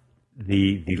 are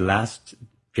the last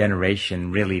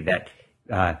generation, really, that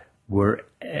were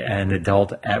an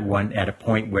adult at a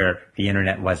point where the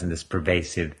internet wasn't this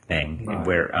pervasive thing, right.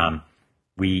 Where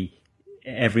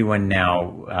everyone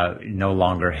now no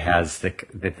longer has the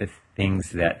things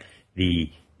that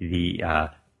the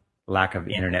lack of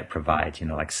internet provides,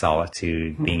 like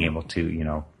solitude, being able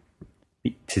to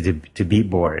to be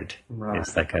bored. Right.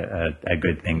 Is like a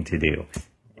good thing to do.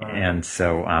 Right. And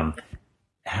so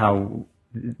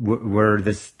we're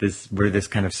this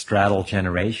kind of straddle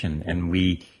generation, and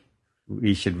we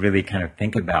should really kind of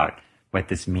think about what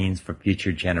this means for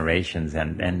future generations,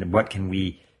 and what can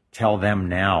we tell them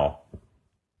now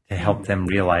to help them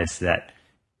realize that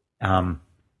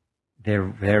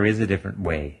there is a different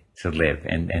way to live,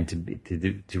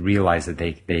 and to realize that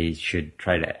they should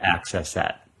try to access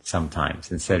that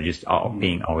sometimes instead of just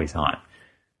being always on.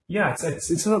 Yeah,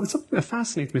 it's something that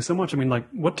fascinates me so much. I mean,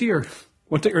 what do your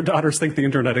daughters think the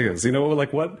internet is?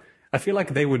 What? I feel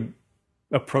like they would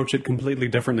approach it completely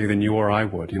differently than you or I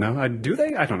would. Do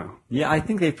they? I don't know. Yeah, I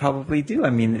think they probably do. I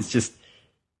mean, it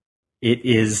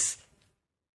is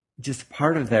just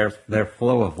part of their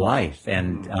flow of life,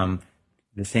 and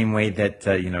the same way that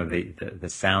the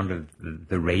sound of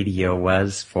the radio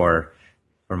was for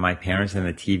my parents, and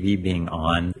the TV being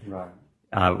on, right.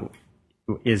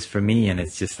 Is for me. And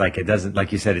it's just like, it doesn't,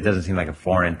 like you said, it doesn't seem like a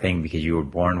foreign thing because you were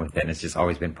born with it, and it's just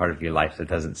always been part of your life. So it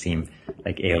doesn't seem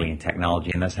like alien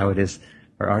technology, and that's how it is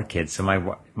for our kids. So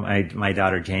my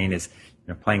daughter Jane is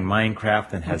playing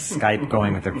Minecraft and has Skype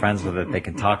going with her friends so that they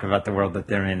can talk about the world that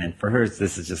they're in. And for her,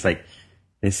 this is just like,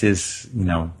 this is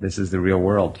the real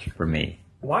world for me.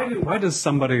 Why does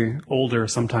somebody older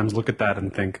sometimes look at that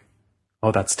and think,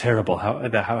 oh, that's terrible.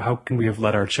 How can we have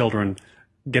let our children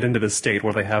get into this state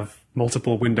where they have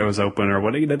multiple windows open or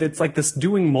what? It's like this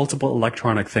doing multiple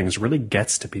electronic things really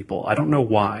gets to people. I don't know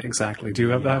why exactly. Do you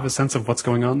have a sense of what's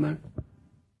going on there?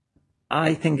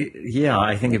 I think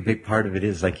a big part of it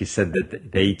is, like you said,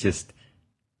 that they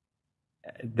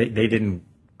didn't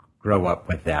grow up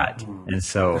with that. And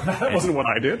so that wasn't what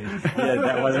I did. Yeah,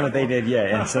 that wasn't what they did.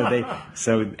 Yeah. And so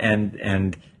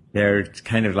they're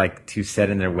kind of like too set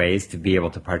in their ways to be able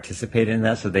to participate in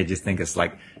that. So they just think it's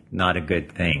like not a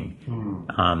good thing.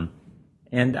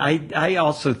 And I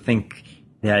also think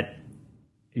that,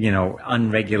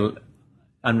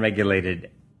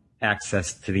 unregulated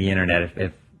access to the internet,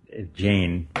 if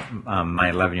Jane,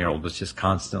 my 11-year-old, was just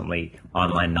constantly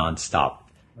online nonstop,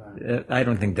 I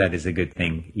don't think that is a good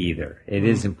thing either. It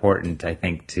is important, I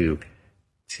think, to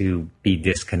be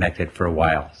disconnected for a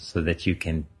while so that you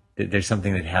can. There's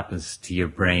something that happens to your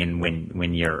brain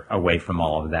when you're away from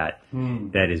all of that.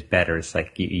 That is better. It's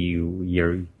like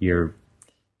your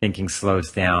thinking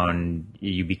slows down.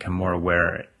 You become more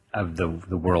aware of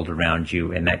the world around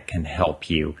you, and that can help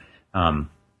you. I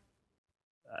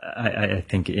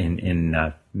think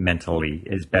in mentally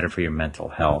is better for your mental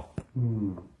health.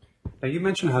 Now, you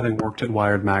mentioned having worked at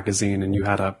Wired magazine, and you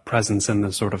had a presence in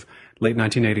the sort of late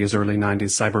 1980s, early 90s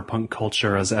cyberpunk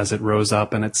culture as it rose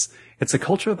up, and it's a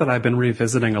culture that I've been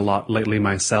revisiting a lot lately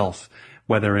myself,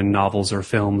 whether in novels or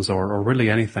films or really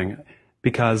anything,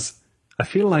 because I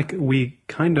feel like we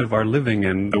kind of are living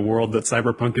in the world that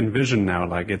cyberpunk envisioned now.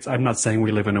 Like, I'm not saying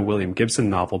we live in a William Gibson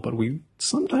novel, but we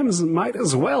sometimes might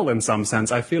as well in some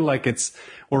sense. I feel like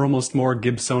we're almost more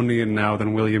Gibsonian now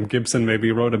than William Gibson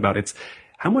maybe wrote about. It's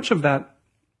how much of that,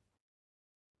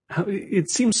 it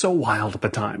seems so wild at the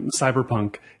time.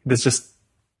 Cyberpunk, this just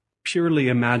purely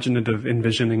imaginative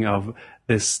envisioning of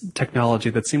this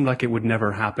technology that seemed like it would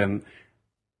never happen.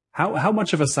 How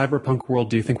much of a cyberpunk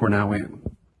world do you think we're now in?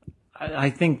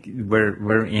 I think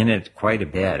we're in it quite a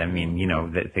bit. I mean,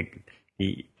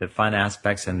 the fun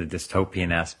aspects and the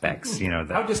dystopian aspects.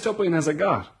 How dystopian has it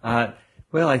got?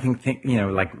 Well, I think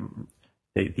like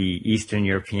the Eastern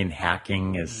European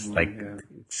hacking is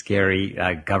scary.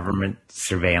 Government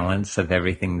surveillance of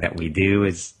everything that we do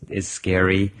is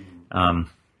scary.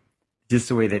 Just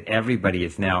the way that everybody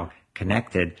is now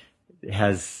connected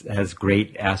has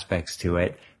great aspects to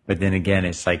it. But then again,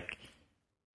 it's like,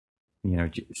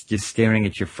 just staring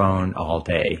at your phone all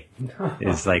day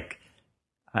is like,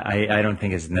 I don't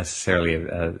think is necessarily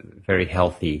a very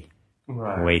healthy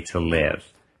way to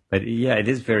live. But yeah, it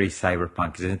is very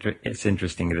cyberpunk. It's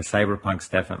interesting. The cyberpunks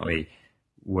definitely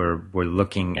were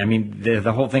looking. I mean,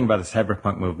 the whole thing about the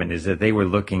cyberpunk movement is that they were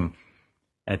looking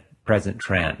at present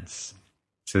trends.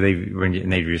 So they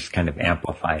just kind of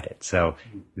amplified it. So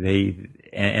they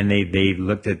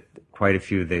looked at quite a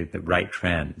few of the right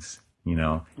trends. We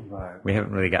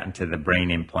haven't really gotten to the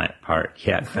brain implant part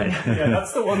yet. Yeah,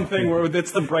 that's the one thing where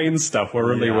it's the brain stuff we're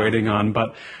really waiting on.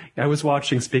 But I was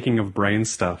watching, speaking of brain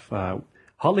stuff,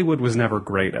 Hollywood was never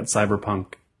great at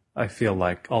cyberpunk, I feel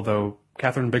like, although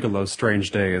Catherine Bigelow's Strange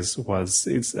Days I was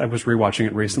rewatching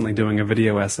it recently, doing a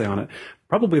video essay on it,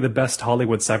 probably the best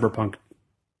Hollywood cyberpunk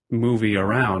movie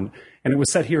around, and it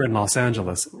was set here in Los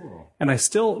Angeles. Cool. And I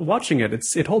still, watching it,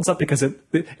 it holds up because it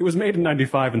was made in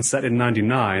 95 and set in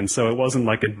 99, so it wasn't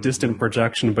like a distant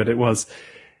projection, but it was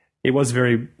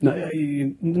very,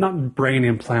 not brain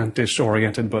implant-ish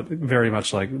oriented, but very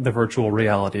much like the virtual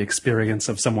reality experience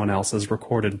of someone else's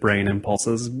recorded brain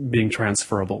impulses being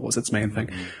transferable was its main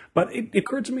thing. But it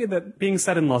occurred to me that being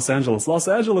set in Los Angeles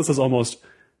is almost,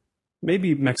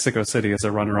 maybe Mexico City is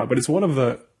a runner-up, but it's one of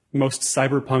the most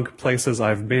cyberpunk places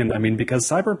I've been. I mean, because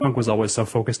cyberpunk was always so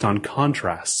focused on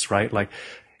contrasts, right? Like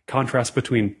contrast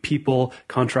between people,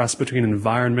 contrast between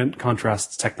environment,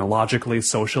 contrasts technologically,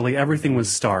 socially, everything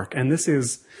was stark. And this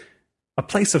is a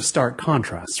place of stark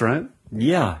contrasts, right?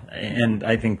 Yeah. And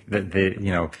I think that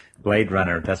Blade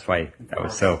Runner, that's why that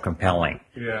was so compelling.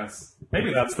 Yes.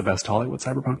 Maybe that's the best Hollywood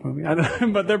cyberpunk movie. I don't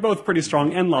know, but they're both pretty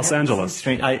strong. And Los Angeles.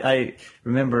 Strange. I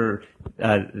remember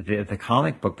the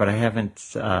comic book, but I haven't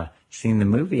seen the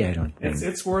movie, I don't think.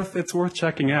 It's worth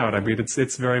checking out. I mean,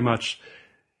 it's very much,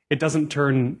 it doesn't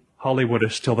turn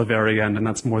Hollywoodish till the very end, and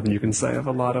that's more than you can say of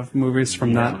a lot of movies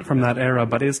from that era.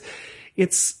 But it's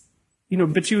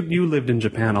but you lived in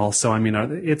Japan also. I mean,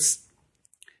 is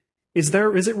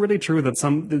it really true that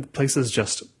some places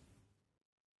just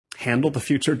handle the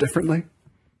future differently?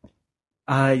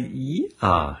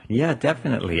 Yeah,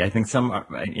 definitely. I think some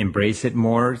embrace it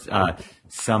more.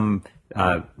 Some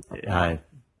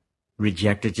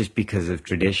reject it just because of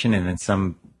tradition, and then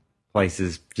some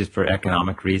places just for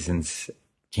economic reasons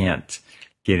can't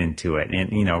get into it.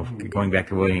 And, you know, going back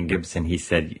to William Gibson, he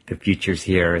said, the future's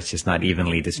here. It's just not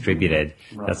evenly distributed.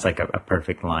 Right. That's like a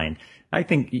perfect line. I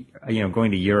think, you know,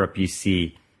 going to Europe, you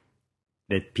see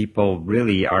that people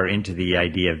really are into the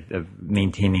idea of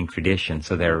maintaining tradition.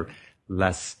 So they're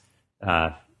less,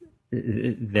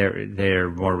 they're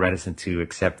more reticent to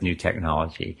accept new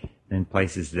technology. In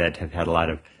places that have had a lot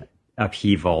of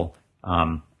upheaval,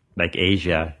 like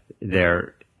Asia,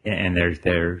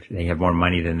 they have more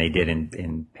money than they did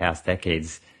in past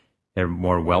decades. They're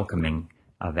more welcoming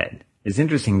of it. It's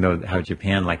interesting though how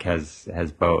Japan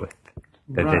has both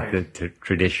the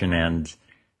tradition and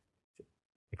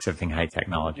accepting high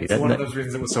technology. That's one of those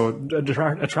reasons it was so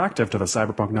attractive to the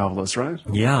cyberpunk novelists, right?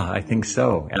 Yeah, I think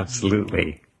so.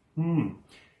 Absolutely.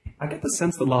 I get the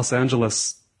sense that Los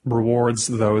Angeles rewards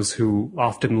those who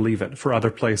often leave it for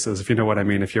other places, if you know what I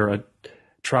mean. If you're a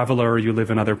traveler, you live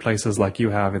in other places like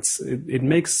you have, it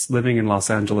makes living in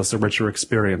Los Angeles a richer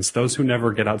experience. Those who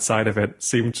never get outside of it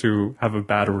seem to have a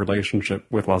bad relationship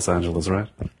with Los Angeles, right?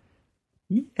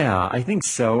 Yeah, I think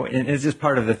so. And it's just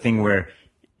part of the thing where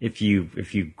if you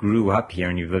grew up here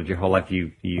and you've lived your whole life,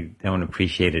 you don't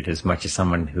appreciate it as much as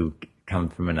someone who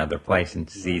comes from another place and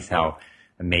sees how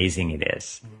amazing it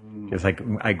is. It's like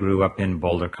I grew up in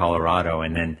Boulder, Colorado,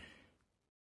 and then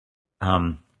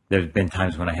there's been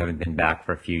times when I haven't been back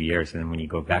for a few years, and then when you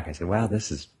go back, I say, "Wow,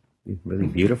 this is really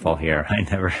beautiful here." I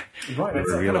never it's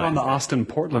kind of on the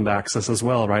Austin-Portland axis as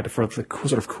well, right? For the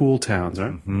sort of cool towns,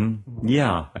 right? Mm-hmm.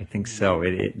 Yeah, I think so.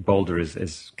 Boulder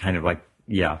is kind of like,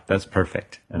 yeah, that's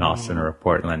perfect. An Austin or a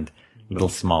Portland, a little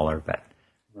smaller, but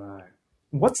right.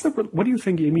 What do you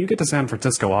think? I mean, you get to San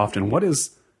Francisco often. What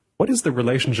is the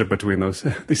relationship between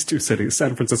these two cities,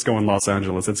 San Francisco and Los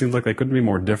Angeles? It seems like they couldn't be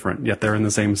more different, yet they're in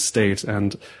the same state,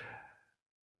 and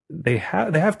they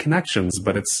have connections,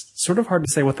 but it's sort of hard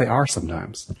to say what they are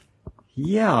sometimes.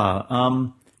 Yeah.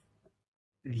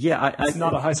 It's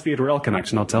not a high-speed rail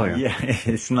connection, I'll tell you. Yeah,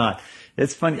 it's not.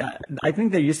 It's funny. I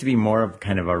think there used to be more of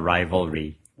kind of a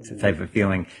rivalry type of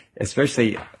feeling,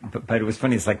 especially, but it was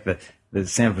funny. It's like the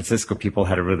San Francisco people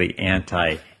had a really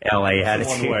anti-LA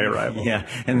attitude. One-way rival. Yeah.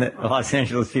 And the Los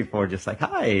Angeles people were just like,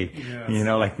 hi, yes. You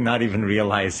know, like not even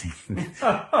realizing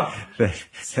that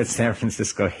San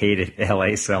Francisco hated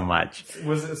LA so much.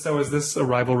 Is this a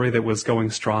rivalry that was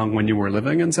going strong when you were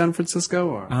living in San Francisco?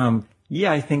 Or?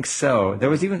 Yeah, I think so.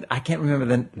 There was even, I can't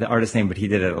remember the artist's name, but he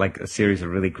did a series of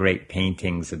really great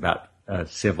paintings about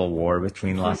civil war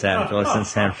between Los Angeles and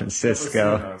San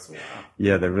Francisco. Wow.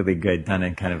 Yeah, they're really good, done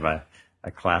in kind of a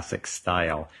classic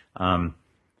style.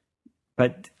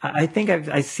 But I think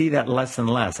I see that less and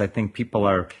less. I think people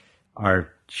are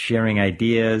sharing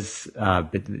ideas,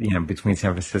 between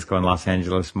San Francisco and Los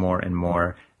Angeles more and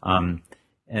more.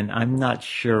 And I'm not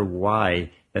sure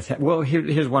why well,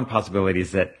 here's one possibility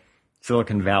is that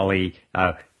Silicon Valley,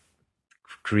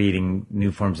 creating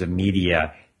new forms of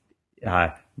media,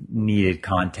 needed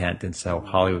content, and so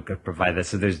Hollywood could provide that.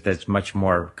 So there's much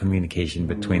more communication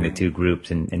between the two groups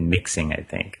and mixing, I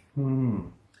think.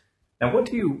 Now, what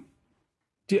do you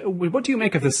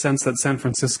make of the sense that San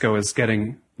Francisco is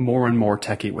getting more and more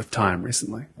techie with time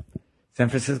recently? San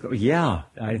Francisco, yeah,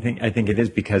 I think it is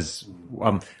because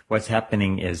what's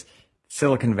happening is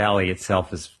Silicon Valley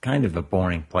itself is kind of a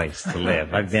boring place to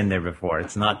live. I've been there before.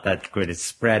 It's not that good. It's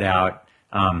spread out.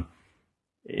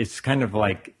 It's kind of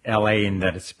like LA in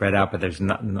that it's spread out, but there's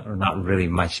not really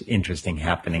much interesting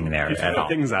happening there at all.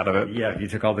 Things out of it. Yeah, if you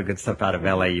took all the good stuff out of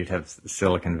LA, you'd have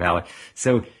Silicon Valley.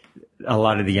 So a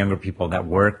lot of the younger people that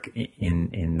work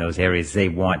in those areas, they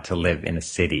want to live in a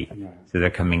city. So they're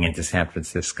coming into San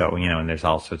Francisco, and there's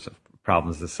all sorts of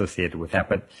problems associated with that.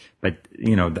 But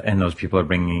and those people are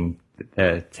bringing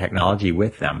the technology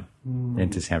with them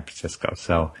into San Francisco.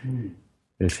 So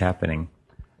it's happening.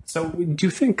 So do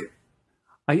you think,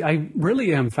 I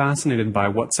really am fascinated by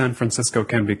what San Francisco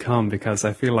can become, because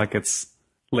I feel like it's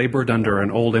labored under an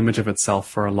old image of itself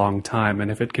for a long time. And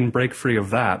if it can break free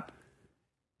of that,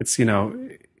 it's,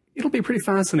 it'll be pretty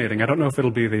fascinating. I don't know if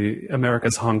it'll be the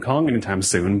America's Hong Kong anytime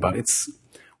soon, but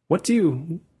what do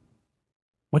you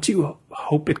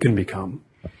hope it can become?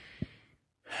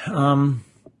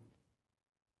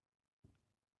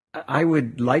 I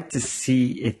would like to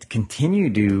see it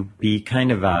continue to be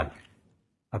kind of a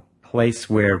place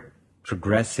where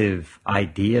progressive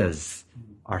ideas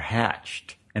are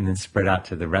hatched and then spread out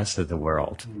to the rest of the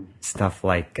world. Stuff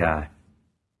like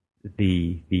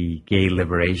the gay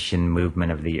liberation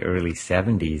movement of the early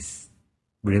 70s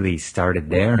really started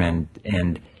there, and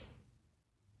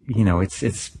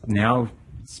it's now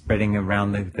spreading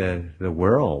around the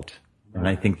world. And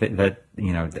I think that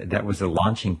that was a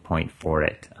launching point for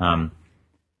it.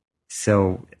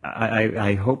 So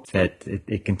I hope that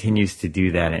it continues to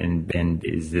do that and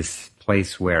is this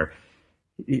place where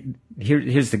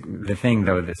here's the thing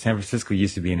though, that San Francisco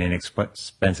used to be an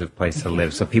inexpensive place to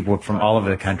live. So people from all over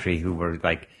the country who were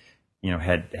like,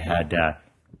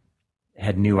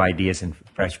 had new ideas and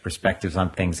fresh perspectives on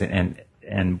things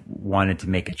and wanted to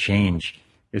make a change.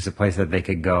 There's a place that they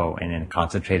could go and in a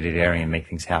concentrated area and make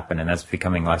things happen. And that's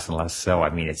becoming less and less so. I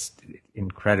mean, it's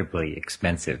incredibly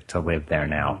expensive to live there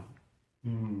now.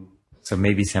 So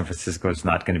maybe San Francisco is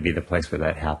not going to be the place where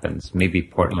that happens. Maybe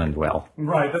Portland will.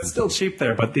 Right. That's still cheap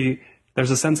there, but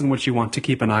there's a sense in which you want to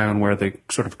keep an eye on where the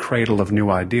sort of cradle of new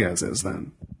ideas is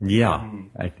then. Yeah,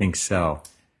 I think so.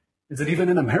 Is it even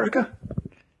in America?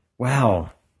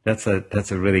 Wow. That's a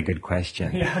really good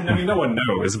question. Yeah, I mean, no one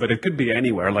knows, but it could be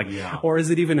anywhere. Or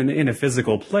is it even in a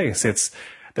physical place?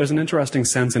 There's an interesting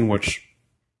sense in which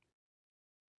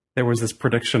there was this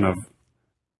prediction of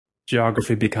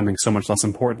geography becoming so much less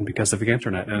important because of the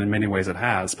internet, and in many ways it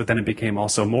has. But then it became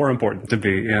also more important to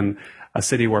be in a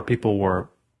city where people were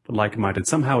like-minded.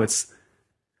 Somehow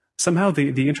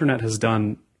the internet has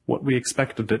done what we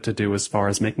expected it to do as far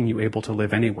as making you able to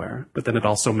live anywhere. But then it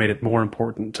also made it more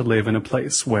important to live in a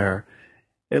place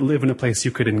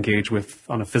you could engage with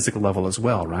on a physical level as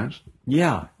well, right?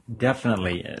 Yeah,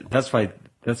 definitely. That's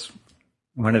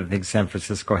one of the things San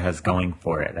Francisco has going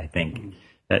for it, I think,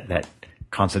 that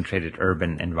concentrated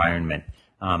urban environment.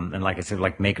 And like I said,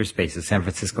 like makerspaces, San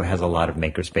Francisco has a lot of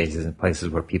makerspaces and places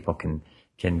where people can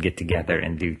get together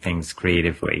and do things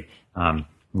creatively.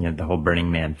 The whole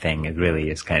Burning Man thing, it really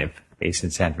is kind of based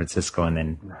in San Francisco, and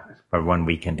then for one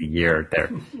weekend a year,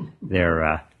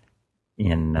 they're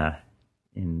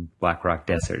in Black Rock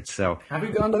Desert. So have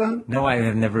you gone to that? No, I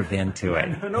have never been to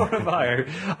it. Nor have I.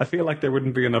 I feel like there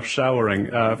wouldn't be enough showering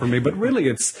for me, but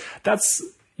really,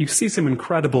 you see some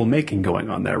incredible making going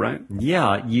on there, right?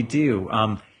 Yeah, you do.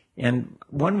 And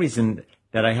one reason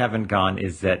that I haven't gone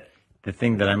is that the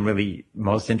thing that I'm really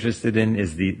most interested in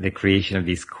is the creation of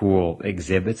these cool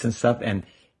exhibits and stuff. And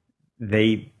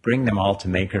they bring them all to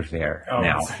Maker Faire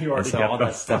now. So all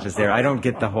that stuff is there. I don't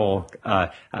get the whole,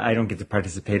 I don't get to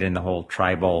participate in the whole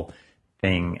tribal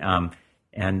thing.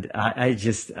 And I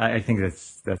think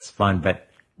that's fun. But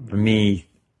for me,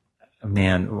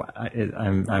 man,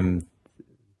 I'm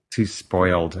too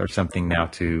spoiled or something now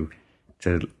to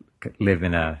live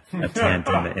in a tent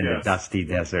in a dusty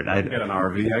desert. Get an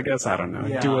RV, I guess. I don't know.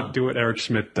 Yeah. Do what Eric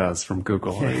Schmidt does from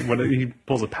Google. He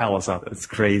pulls a palace out. It's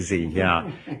crazy,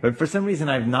 yeah. But for some reason,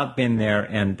 I've not been there,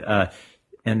 and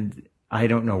I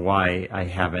don't know why I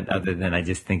haven't. Other than I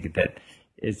just think that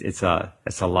it's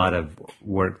a lot of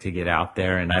work to get out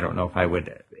there, and I don't know if I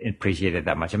would appreciate it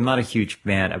that much. I'm not a huge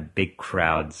fan of big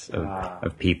crowds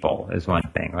of people. Is one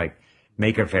thing. Like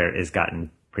Maker Faire has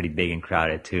gotten pretty big and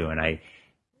crowded too, and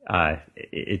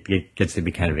it gets to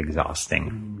be kind of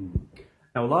exhausting.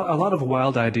 Now, a lot of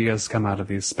wild ideas come out of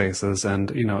these spaces, and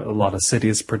a lot of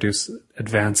cities produce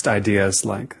advanced ideas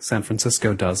like San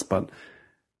Francisco does, but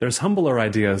there's humbler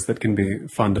ideas that can be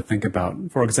fun to think about.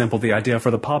 For example, the idea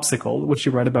for the popsicle, which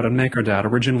you write about in MakerDad,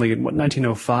 originally in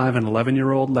 1905, an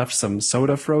 11-year-old left some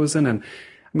soda frozen, and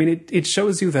I mean, it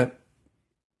shows you that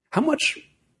how much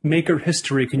maker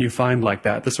history can you find like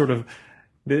that? The sort of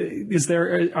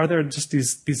are there just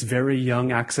these very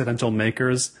young accidental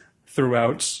makers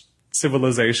throughout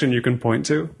civilization you can point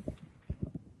to?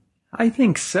 I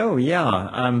think so,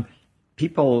 yeah.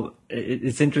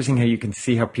 It's interesting how you can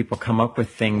see how people come up with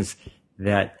things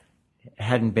that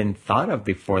hadn't been thought of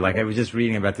before. Like I was just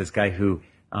reading about this guy who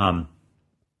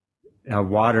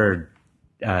water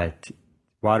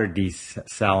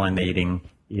desalinating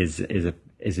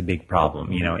is a big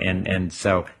problem, and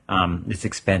so it's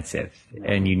expensive,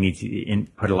 and you need to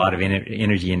put a lot of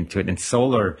energy into it. And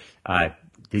solar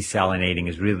desalinating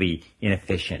is really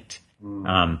inefficient.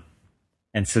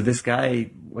 And so this guy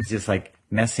was just like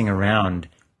messing around,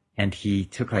 and he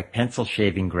took like pencil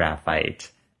shaving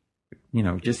graphite,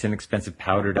 just inexpensive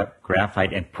powdered up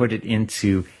graphite, and put it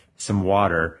into some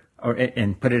water.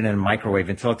 And put it in a microwave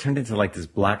until it turned into like this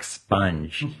black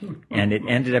sponge. And it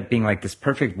ended up being like this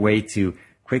perfect way to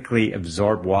quickly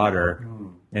absorb water.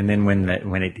 And then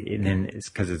it's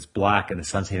because it's black and the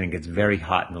sun's hitting, it gets very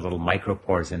hot and the little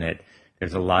micropores in it.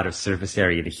 There's a lot of surface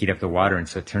area to heat up the water. And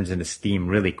so it turns into steam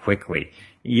really quickly.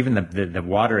 Even the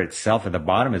water itself at the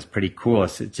bottom is pretty cool.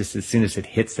 It's just as soon as it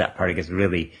hits that part, it gets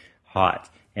really hot.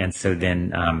 And so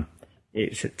then,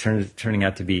 it's turning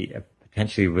out to be a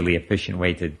potentially really efficient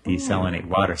way to desalinate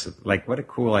water. So, like, what a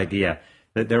cool idea.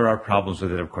 There are problems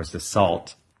with it. Of course, the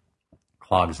salt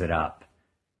clogs it up.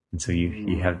 And so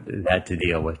you have that to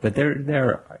deal with. But there,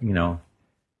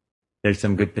 there's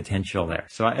some good potential there.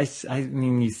 So I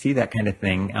mean, you see that kind of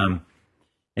thing.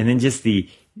 And then just the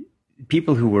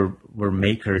people who were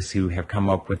makers who have come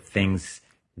up with things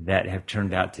that have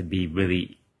turned out to be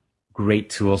really great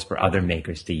tools for other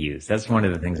makers to use. That's one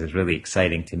of the things that's really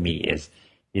exciting to me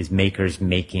is makers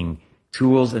making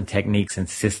tools and techniques and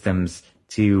systems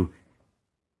to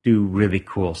do really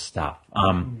cool stuff.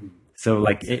 So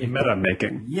like meta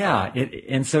making. Yeah.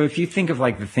 And so if you think of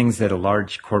like the things that a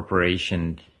large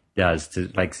corporation does,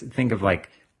 to like think of like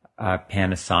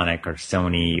Panasonic or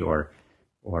Sony or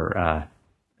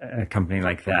a company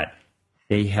like that,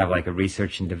 they have like a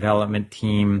research and development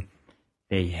team.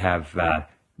 They have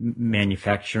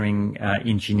manufacturing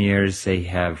engineers. They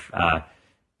have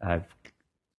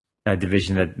a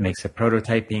division that makes a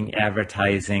prototyping,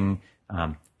 advertising,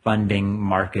 funding,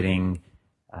 marketing,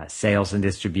 sales and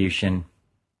distribution.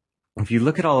 If you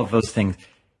look at all of those things,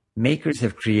 makers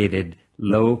have created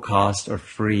low cost or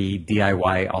free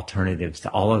DIY alternatives to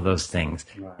all of those things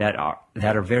that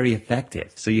are very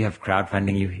effective. So you have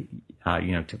crowdfunding,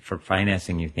 for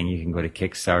financing your thing, you can go to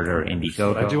Kickstarter or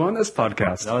Indiegogo. I do on this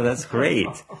podcast. Oh, that's great.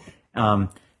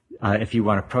 If you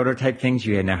want to prototype things,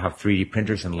 you now have 3D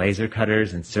printers and laser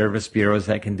cutters and service bureaus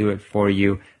that can do it for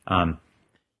you.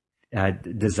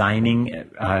 Designing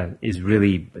is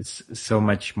really so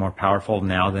much more powerful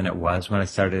now than it was when I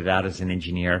started out as an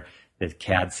engineer. The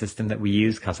CAD system that we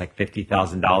use costs like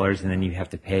 $50,000, and then you have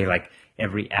to pay like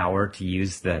every hour to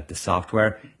use the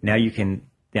software. Now you can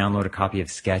download a copy of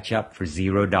SketchUp for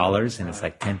 $0, and it's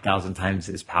like 10,000 times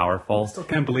as powerful. I still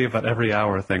can't believe that every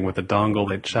hour thing with the dongle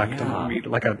they checked and the meter,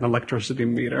 like an electricity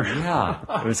meter. Yeah,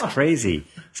 it was crazy.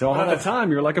 So at the time,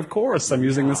 you're like, of course, I'm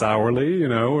using this hourly,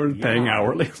 or paying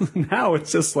hourly. Now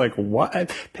it's just like,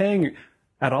 what? Paying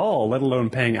at all, let alone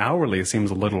paying hourly,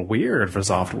 seems a little weird for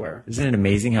software. Isn't it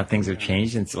amazing how things have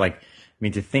changed? And it's like,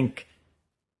 to think,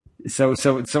 so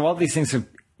all these things, so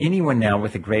anyone now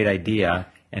with a great idea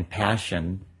and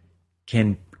passion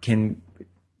can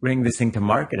bring this thing to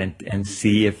market and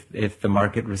see if the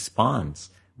market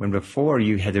responds. When before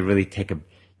you had to really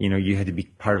you had to be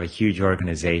part of a huge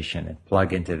organization and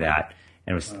plug into that.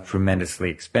 And it was tremendously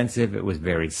expensive. It was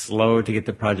very slow to get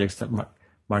the product to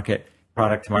market.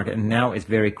 And now it's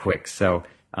very quick. So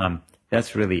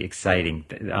that's really exciting.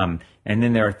 And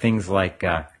then there are things like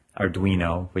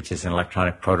Arduino, which is an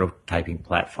electronic prototyping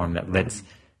platform that lets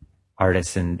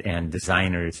artists and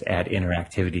designers add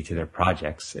interactivity to their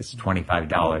projects. It's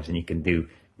 $25, and you can do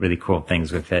really cool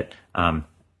things with it.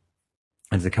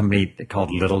 There's a company called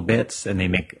Little Bits, and they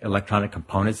make electronic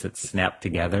components that snap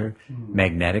together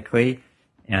magnetically,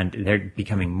 and they're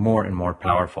becoming more and more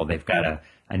powerful. They've got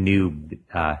a new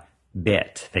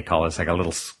bit, they call it. It's like a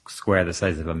little square the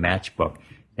size of a matchbook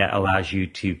that allows you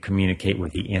to communicate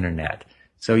with the internet.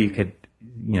 So you could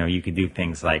do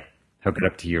things like hook it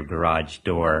up to your garage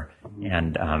door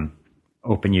and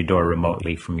open your door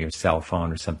remotely from your cell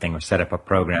phone or something, or set up a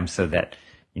program so that,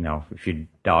 if your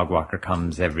dog walker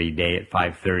comes every day at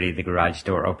 5:30, the garage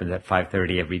door opens at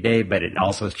 5:30 every day, but it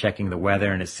also is checking the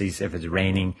weather, and it sees if it's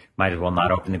raining, might as well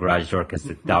not open the garage door because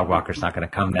the dog walker's not going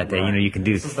to come that day. You can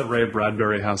do this is the Ray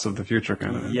Bradbury house of the future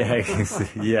kind of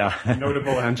thing. Yeah.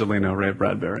 Notable Angelino Ray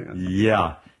Bradbury.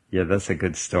 Yeah, that's a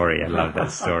good story. I love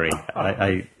that story.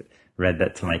 I read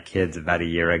that to my kids about a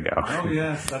year ago. Oh,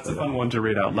 yes. That's a fun one to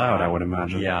read out loud, I would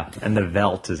imagine. Yeah. And the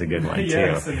Velt is a good one, too.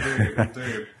 Yes,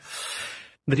 indeed.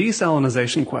 The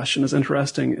desalinization question is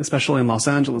interesting, especially in Los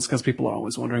Angeles, because people are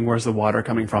always wondering where's the water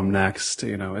coming from next,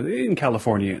 in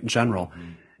California in general.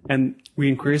 And we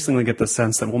increasingly get the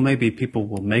sense that, maybe people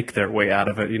will make their way out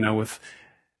of it,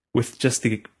 with just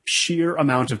the sheer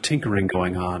amount of tinkering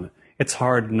going on. It's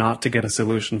hard not to get a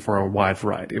solution for a wide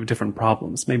variety of different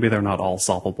problems. Maybe they're not all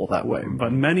solvable that way,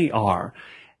 but many are.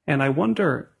 And I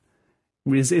wonder,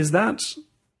 is that...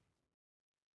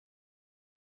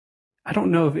 I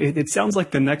don't know if it sounds like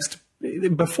the next...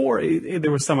 Before, there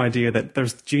was some idea that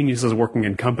there's geniuses working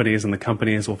in companies, and the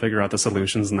companies will figure out the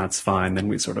solutions, and that's fine. Then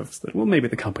we sort of said, maybe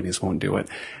the companies won't do it.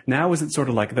 Now is it sort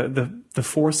of like the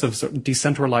force of sort of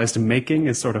decentralized making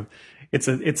is sort of... It's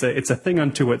a thing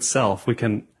unto itself. We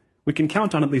can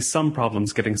count on at least some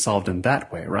problems getting solved in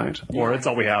that way, right? Yeah. Or it's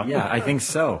all we have. Yeah, I think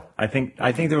so. I think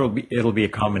it'll be a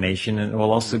combination, and it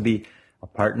will also be a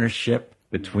partnership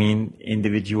between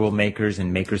individual makers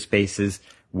and maker spaces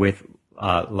with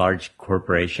large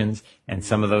corporations. And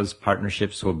some of those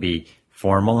partnerships will be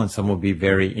formal and some will be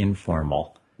very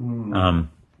informal. And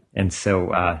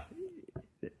so,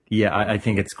 I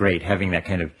think it's great having that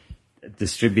kind of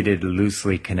distributed,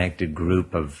 loosely connected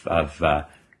group of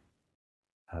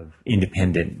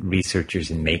independent researchers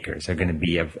and makers are going to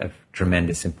be of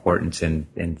tremendous importance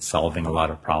in solving a lot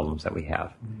of problems that we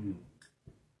have.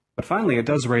 But finally, it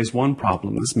does raise one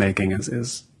problem this making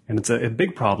is and it's a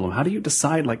big problem. How do you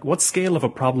decide, like, what scale of a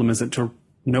problem is it to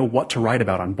know what to write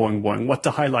about on Boing Boing, what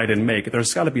to highlight and make?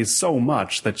 There's got to be so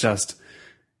much that just,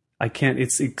 I can't,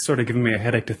 it's sort of giving me a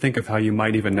headache to think of how you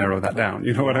might even narrow that down.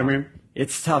 You know what I mean?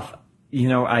 It's tough.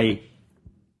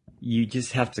 You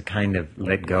just have to kind of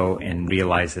let go and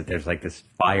realize that there's like this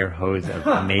fire hose of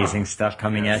amazing stuff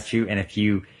coming at you. And if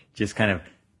you just kind of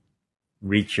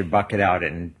reach your bucket out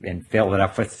and fill it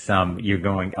up with some,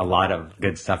 a lot of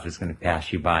good stuff is going to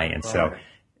pass you by. And so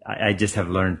I just have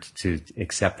learned to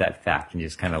accept that fact and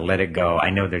just kind of let it go. I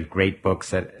know there's great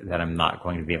books that I'm not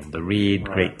going to be able to read,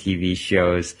 great TV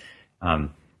shows,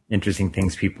 interesting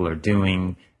things people are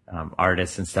doing,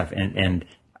 artists and stuff. And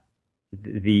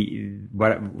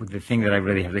the thing that I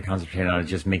really have to concentrate on is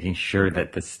just making sure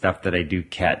that the stuff that I do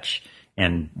catch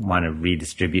and want to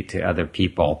redistribute to other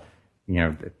people,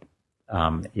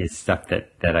 is stuff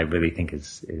that I really think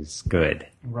is good.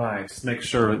 Right. Make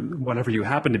sure whatever you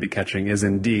happen to be catching is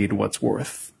indeed what's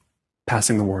worth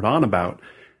passing the word on about.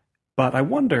 But I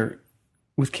wonder,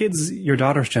 with kids, your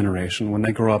daughter's generation, when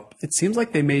they grow up, it seems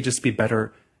like they may just be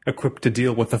better equipped to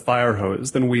deal with the fire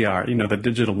hose than we are, the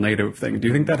digital native thing. Do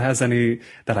you think that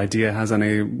idea has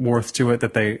any worth to it,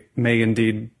 that they may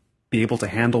indeed be able to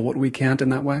handle what we can't in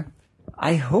that way?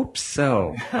 I hope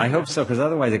so. Because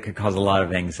otherwise it could cause a lot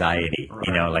of anxiety,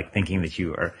 like thinking that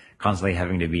you are constantly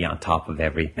having to be on top of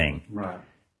everything. Right.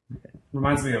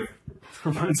 Reminds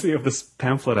me of this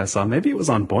pamphlet I saw. Maybe it was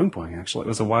on Boing Boing, actually. It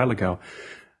was a while ago.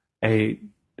 A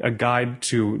guide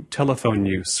to telephone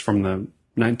use from the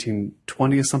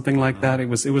 1920s, something like that. It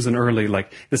was an early,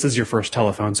 like, this is your first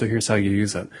telephone, so here's how you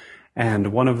use it.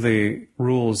 And one of the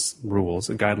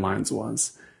guidelines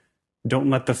was,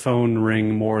 don't let the phone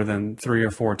ring more than 3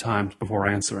 or 4 times before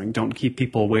answering. Don't keep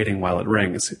people waiting while it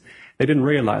rings. They didn't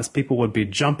realize people would be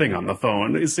jumping on the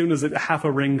phone. As soon as half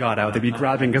a ring got out, they'd be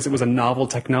grabbing because it was a novel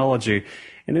technology.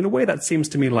 And in a way, that seems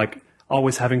to me like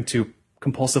always having to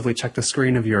compulsively check the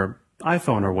screen of your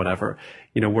iPhone or whatever,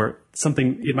 where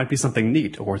it might be something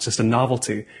neat or it's just a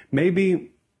novelty.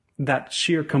 Maybe that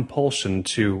sheer compulsion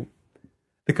to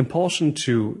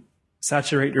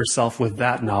saturate yourself with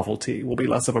that novelty will be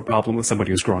less of a problem with somebody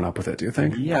who's grown up with it, do you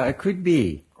think? Yeah, it could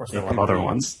be. Of course, there are other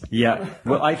ones. Yeah.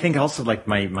 Well, I think also like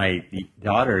my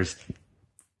daughters,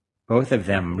 both of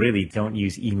them really don't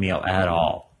use email at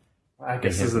all. I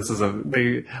guess I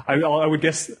would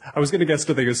guess, I was going to guess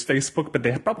that they use Facebook, but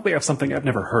they probably have something I've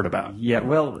never heard about. Yeah,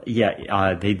 well,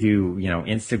 they do,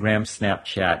 Instagram,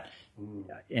 Snapchat,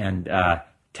 and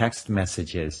text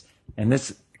messages. And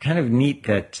this kind of neat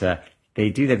that they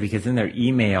do that because in their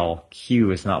email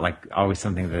queue is not like always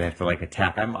something that they have to like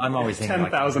attack. I'm always thinking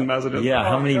 10,000 messages. Yeah,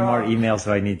 how many more emails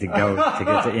do I need to go to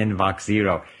get to inbox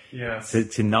 0? Yes.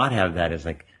 To not have that is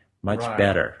like much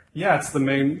better. Yeah, it's the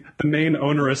main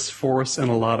onerous force in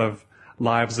a lot of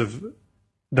lives of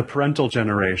the parental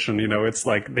generation. It's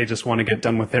like they just want to get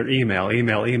done with their email.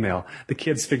 The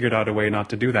kids figured out a way not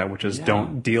to do that, which is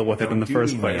don't deal with it in the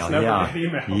first place. Never get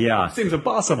email. Yeah. It seems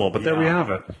impossible, but there we have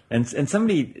it. And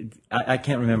somebody, I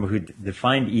can't remember who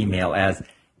defined email as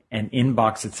an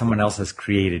inbox that someone else has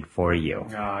created for you.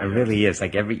 It really is.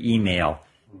 Like every email,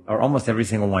 or almost every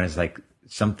single one, is like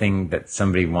something that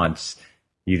somebody wants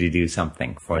you to do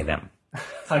something for them.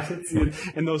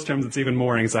 In those terms, it's even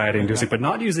more anxiety-inducing. But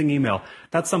not using email,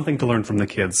 that's something to learn from the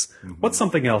kids. Mm-hmm. What's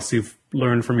something else you've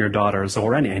learned from your daughters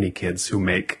or any kids who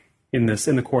make in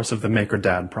the course of the Make or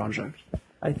Dad project?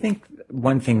 I think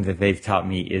one thing that they've taught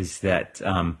me is that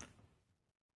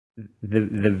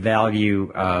the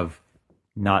value of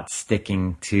not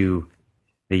sticking to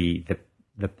the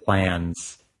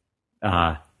plans.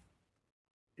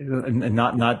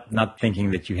 Not thinking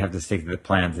that you have to stick to the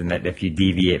plans and that if you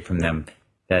deviate from them,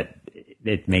 that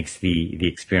it makes the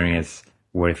experience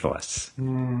worthless.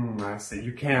 I see.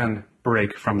 You can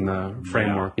break from the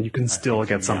framework and you can still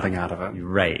get something out of it.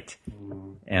 Right.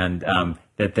 And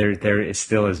that there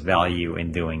still is value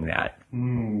in doing that.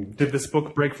 Did this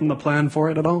book break from the plan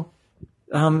for it at all?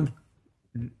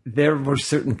 There were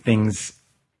certain things,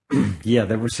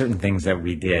 that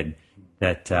we did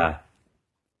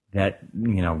that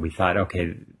we thought,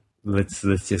 okay, let's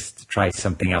just try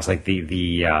something else, like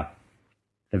the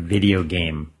video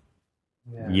game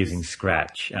using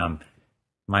Scratch.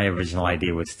 My original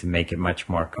idea was to make it much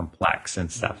more complex and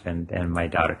stuff, and my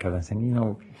daughter kept on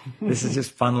saying, this is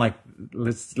just fun. Like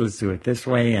let's do it this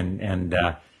way, and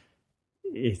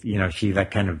she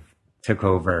like kind of took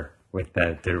over with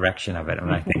the direction of it,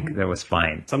 and I think that was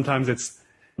fine. Sometimes it's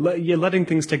you're letting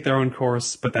things take their own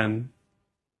course, but then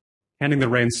handing the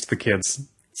reins to the kids.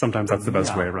 Sometimes that's the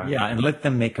best way, right? Yeah, and let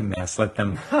them make a mess. Let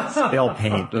them spill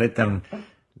paint. Let them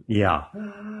do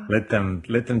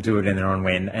it in their own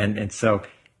way. And so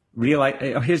realize,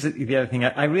 here's the other thing.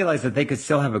 I realized that they could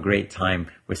still have a great time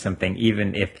with something,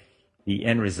 even if the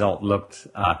end result looked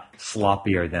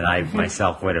sloppier than I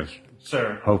myself would have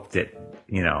hoped it.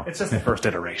 It's just the first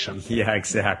iteration. Yeah,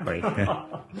 exactly.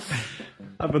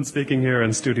 I've been speaking here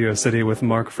in Studio City with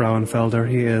Mark Frauenfelder.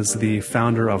 He is the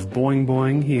founder of Boing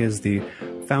Boing. He is the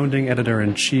founding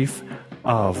editor-in-chief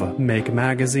of Make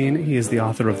Magazine. He is the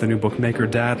author of the new book Maker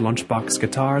Dad, Lunchbox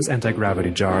Guitars,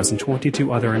 Antigravity Jars, and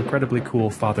 22 other incredibly cool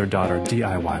father-daughter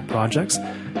DIY projects.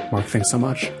 Mark, thanks so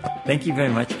much. Thank you very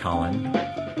much, Colin.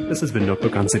 This has been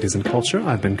Notebook on Cities and Culture.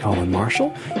 I've been Colin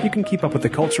Marshall. You can keep up with the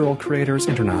cultural creators,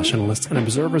 internationalists, and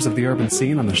observers of the urban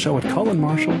scene on the show at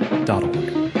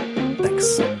colinmarshall.org.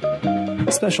 Thanks.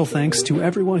 Special thanks to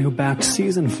everyone who backed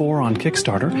Season 4 on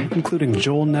Kickstarter, including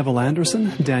Joel Neville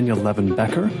Anderson, Daniel Levin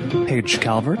Becker, Paige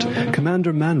Calvert,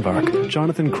 Commander Manvark,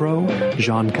 Jonathan Crow,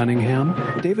 John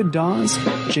Cunningham, David Dawes,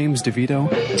 James DeVito,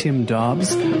 Tim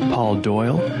Dobbs, Paul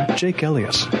Doyle, Jake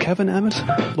Elliott, Kevin Emmett,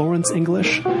 Lawrence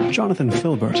English, Jonathan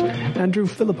Filbert, Andrew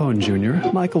Philippone Jr.,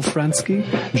 Michael Fransky,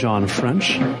 John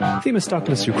French,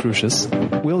 Themistocles Eucrucius,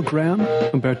 Will Graham,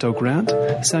 Umberto Grant,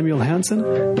 Samuel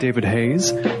Hansen, David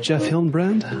Hayes, Jeff Hillenbrand,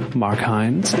 Mark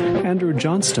Hines, Andrew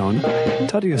Johnstone,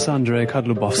 Tadeusz Andrzej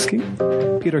Kadlubowski,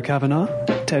 Peter Kavanaugh,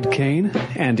 Ted Kane,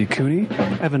 Andy Cooney,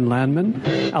 Evan Landman,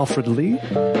 Alfred Lee,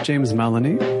 James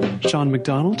Maloney, Sean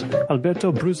McDonald,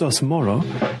 Alberto Bruzos Moro,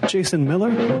 Jason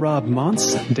Miller, Rob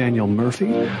Montz, Daniel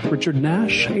Murphy, Richard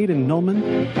Nash, Aidan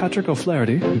Nullman, Patrick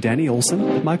O'Flaherty, Danny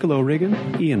Olson, Michael O'Regan,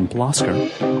 Ian Blosker,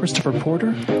 Christopher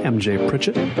Porter, MJ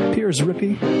Pritchett, Piers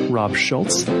Rippey, Rob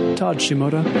Schultz, Todd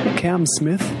Shimoda, Cam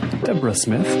Smith, Deborah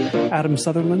Smith, Adam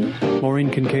Sutherland, Maureen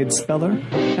Kincaid Speller,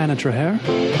 Anna Traher,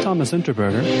 Thomas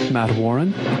Unterberger, Matt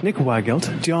Warren, Nick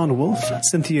Weigelt, John Wolfe,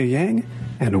 Cynthia Yang,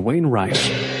 and Wayne Wright.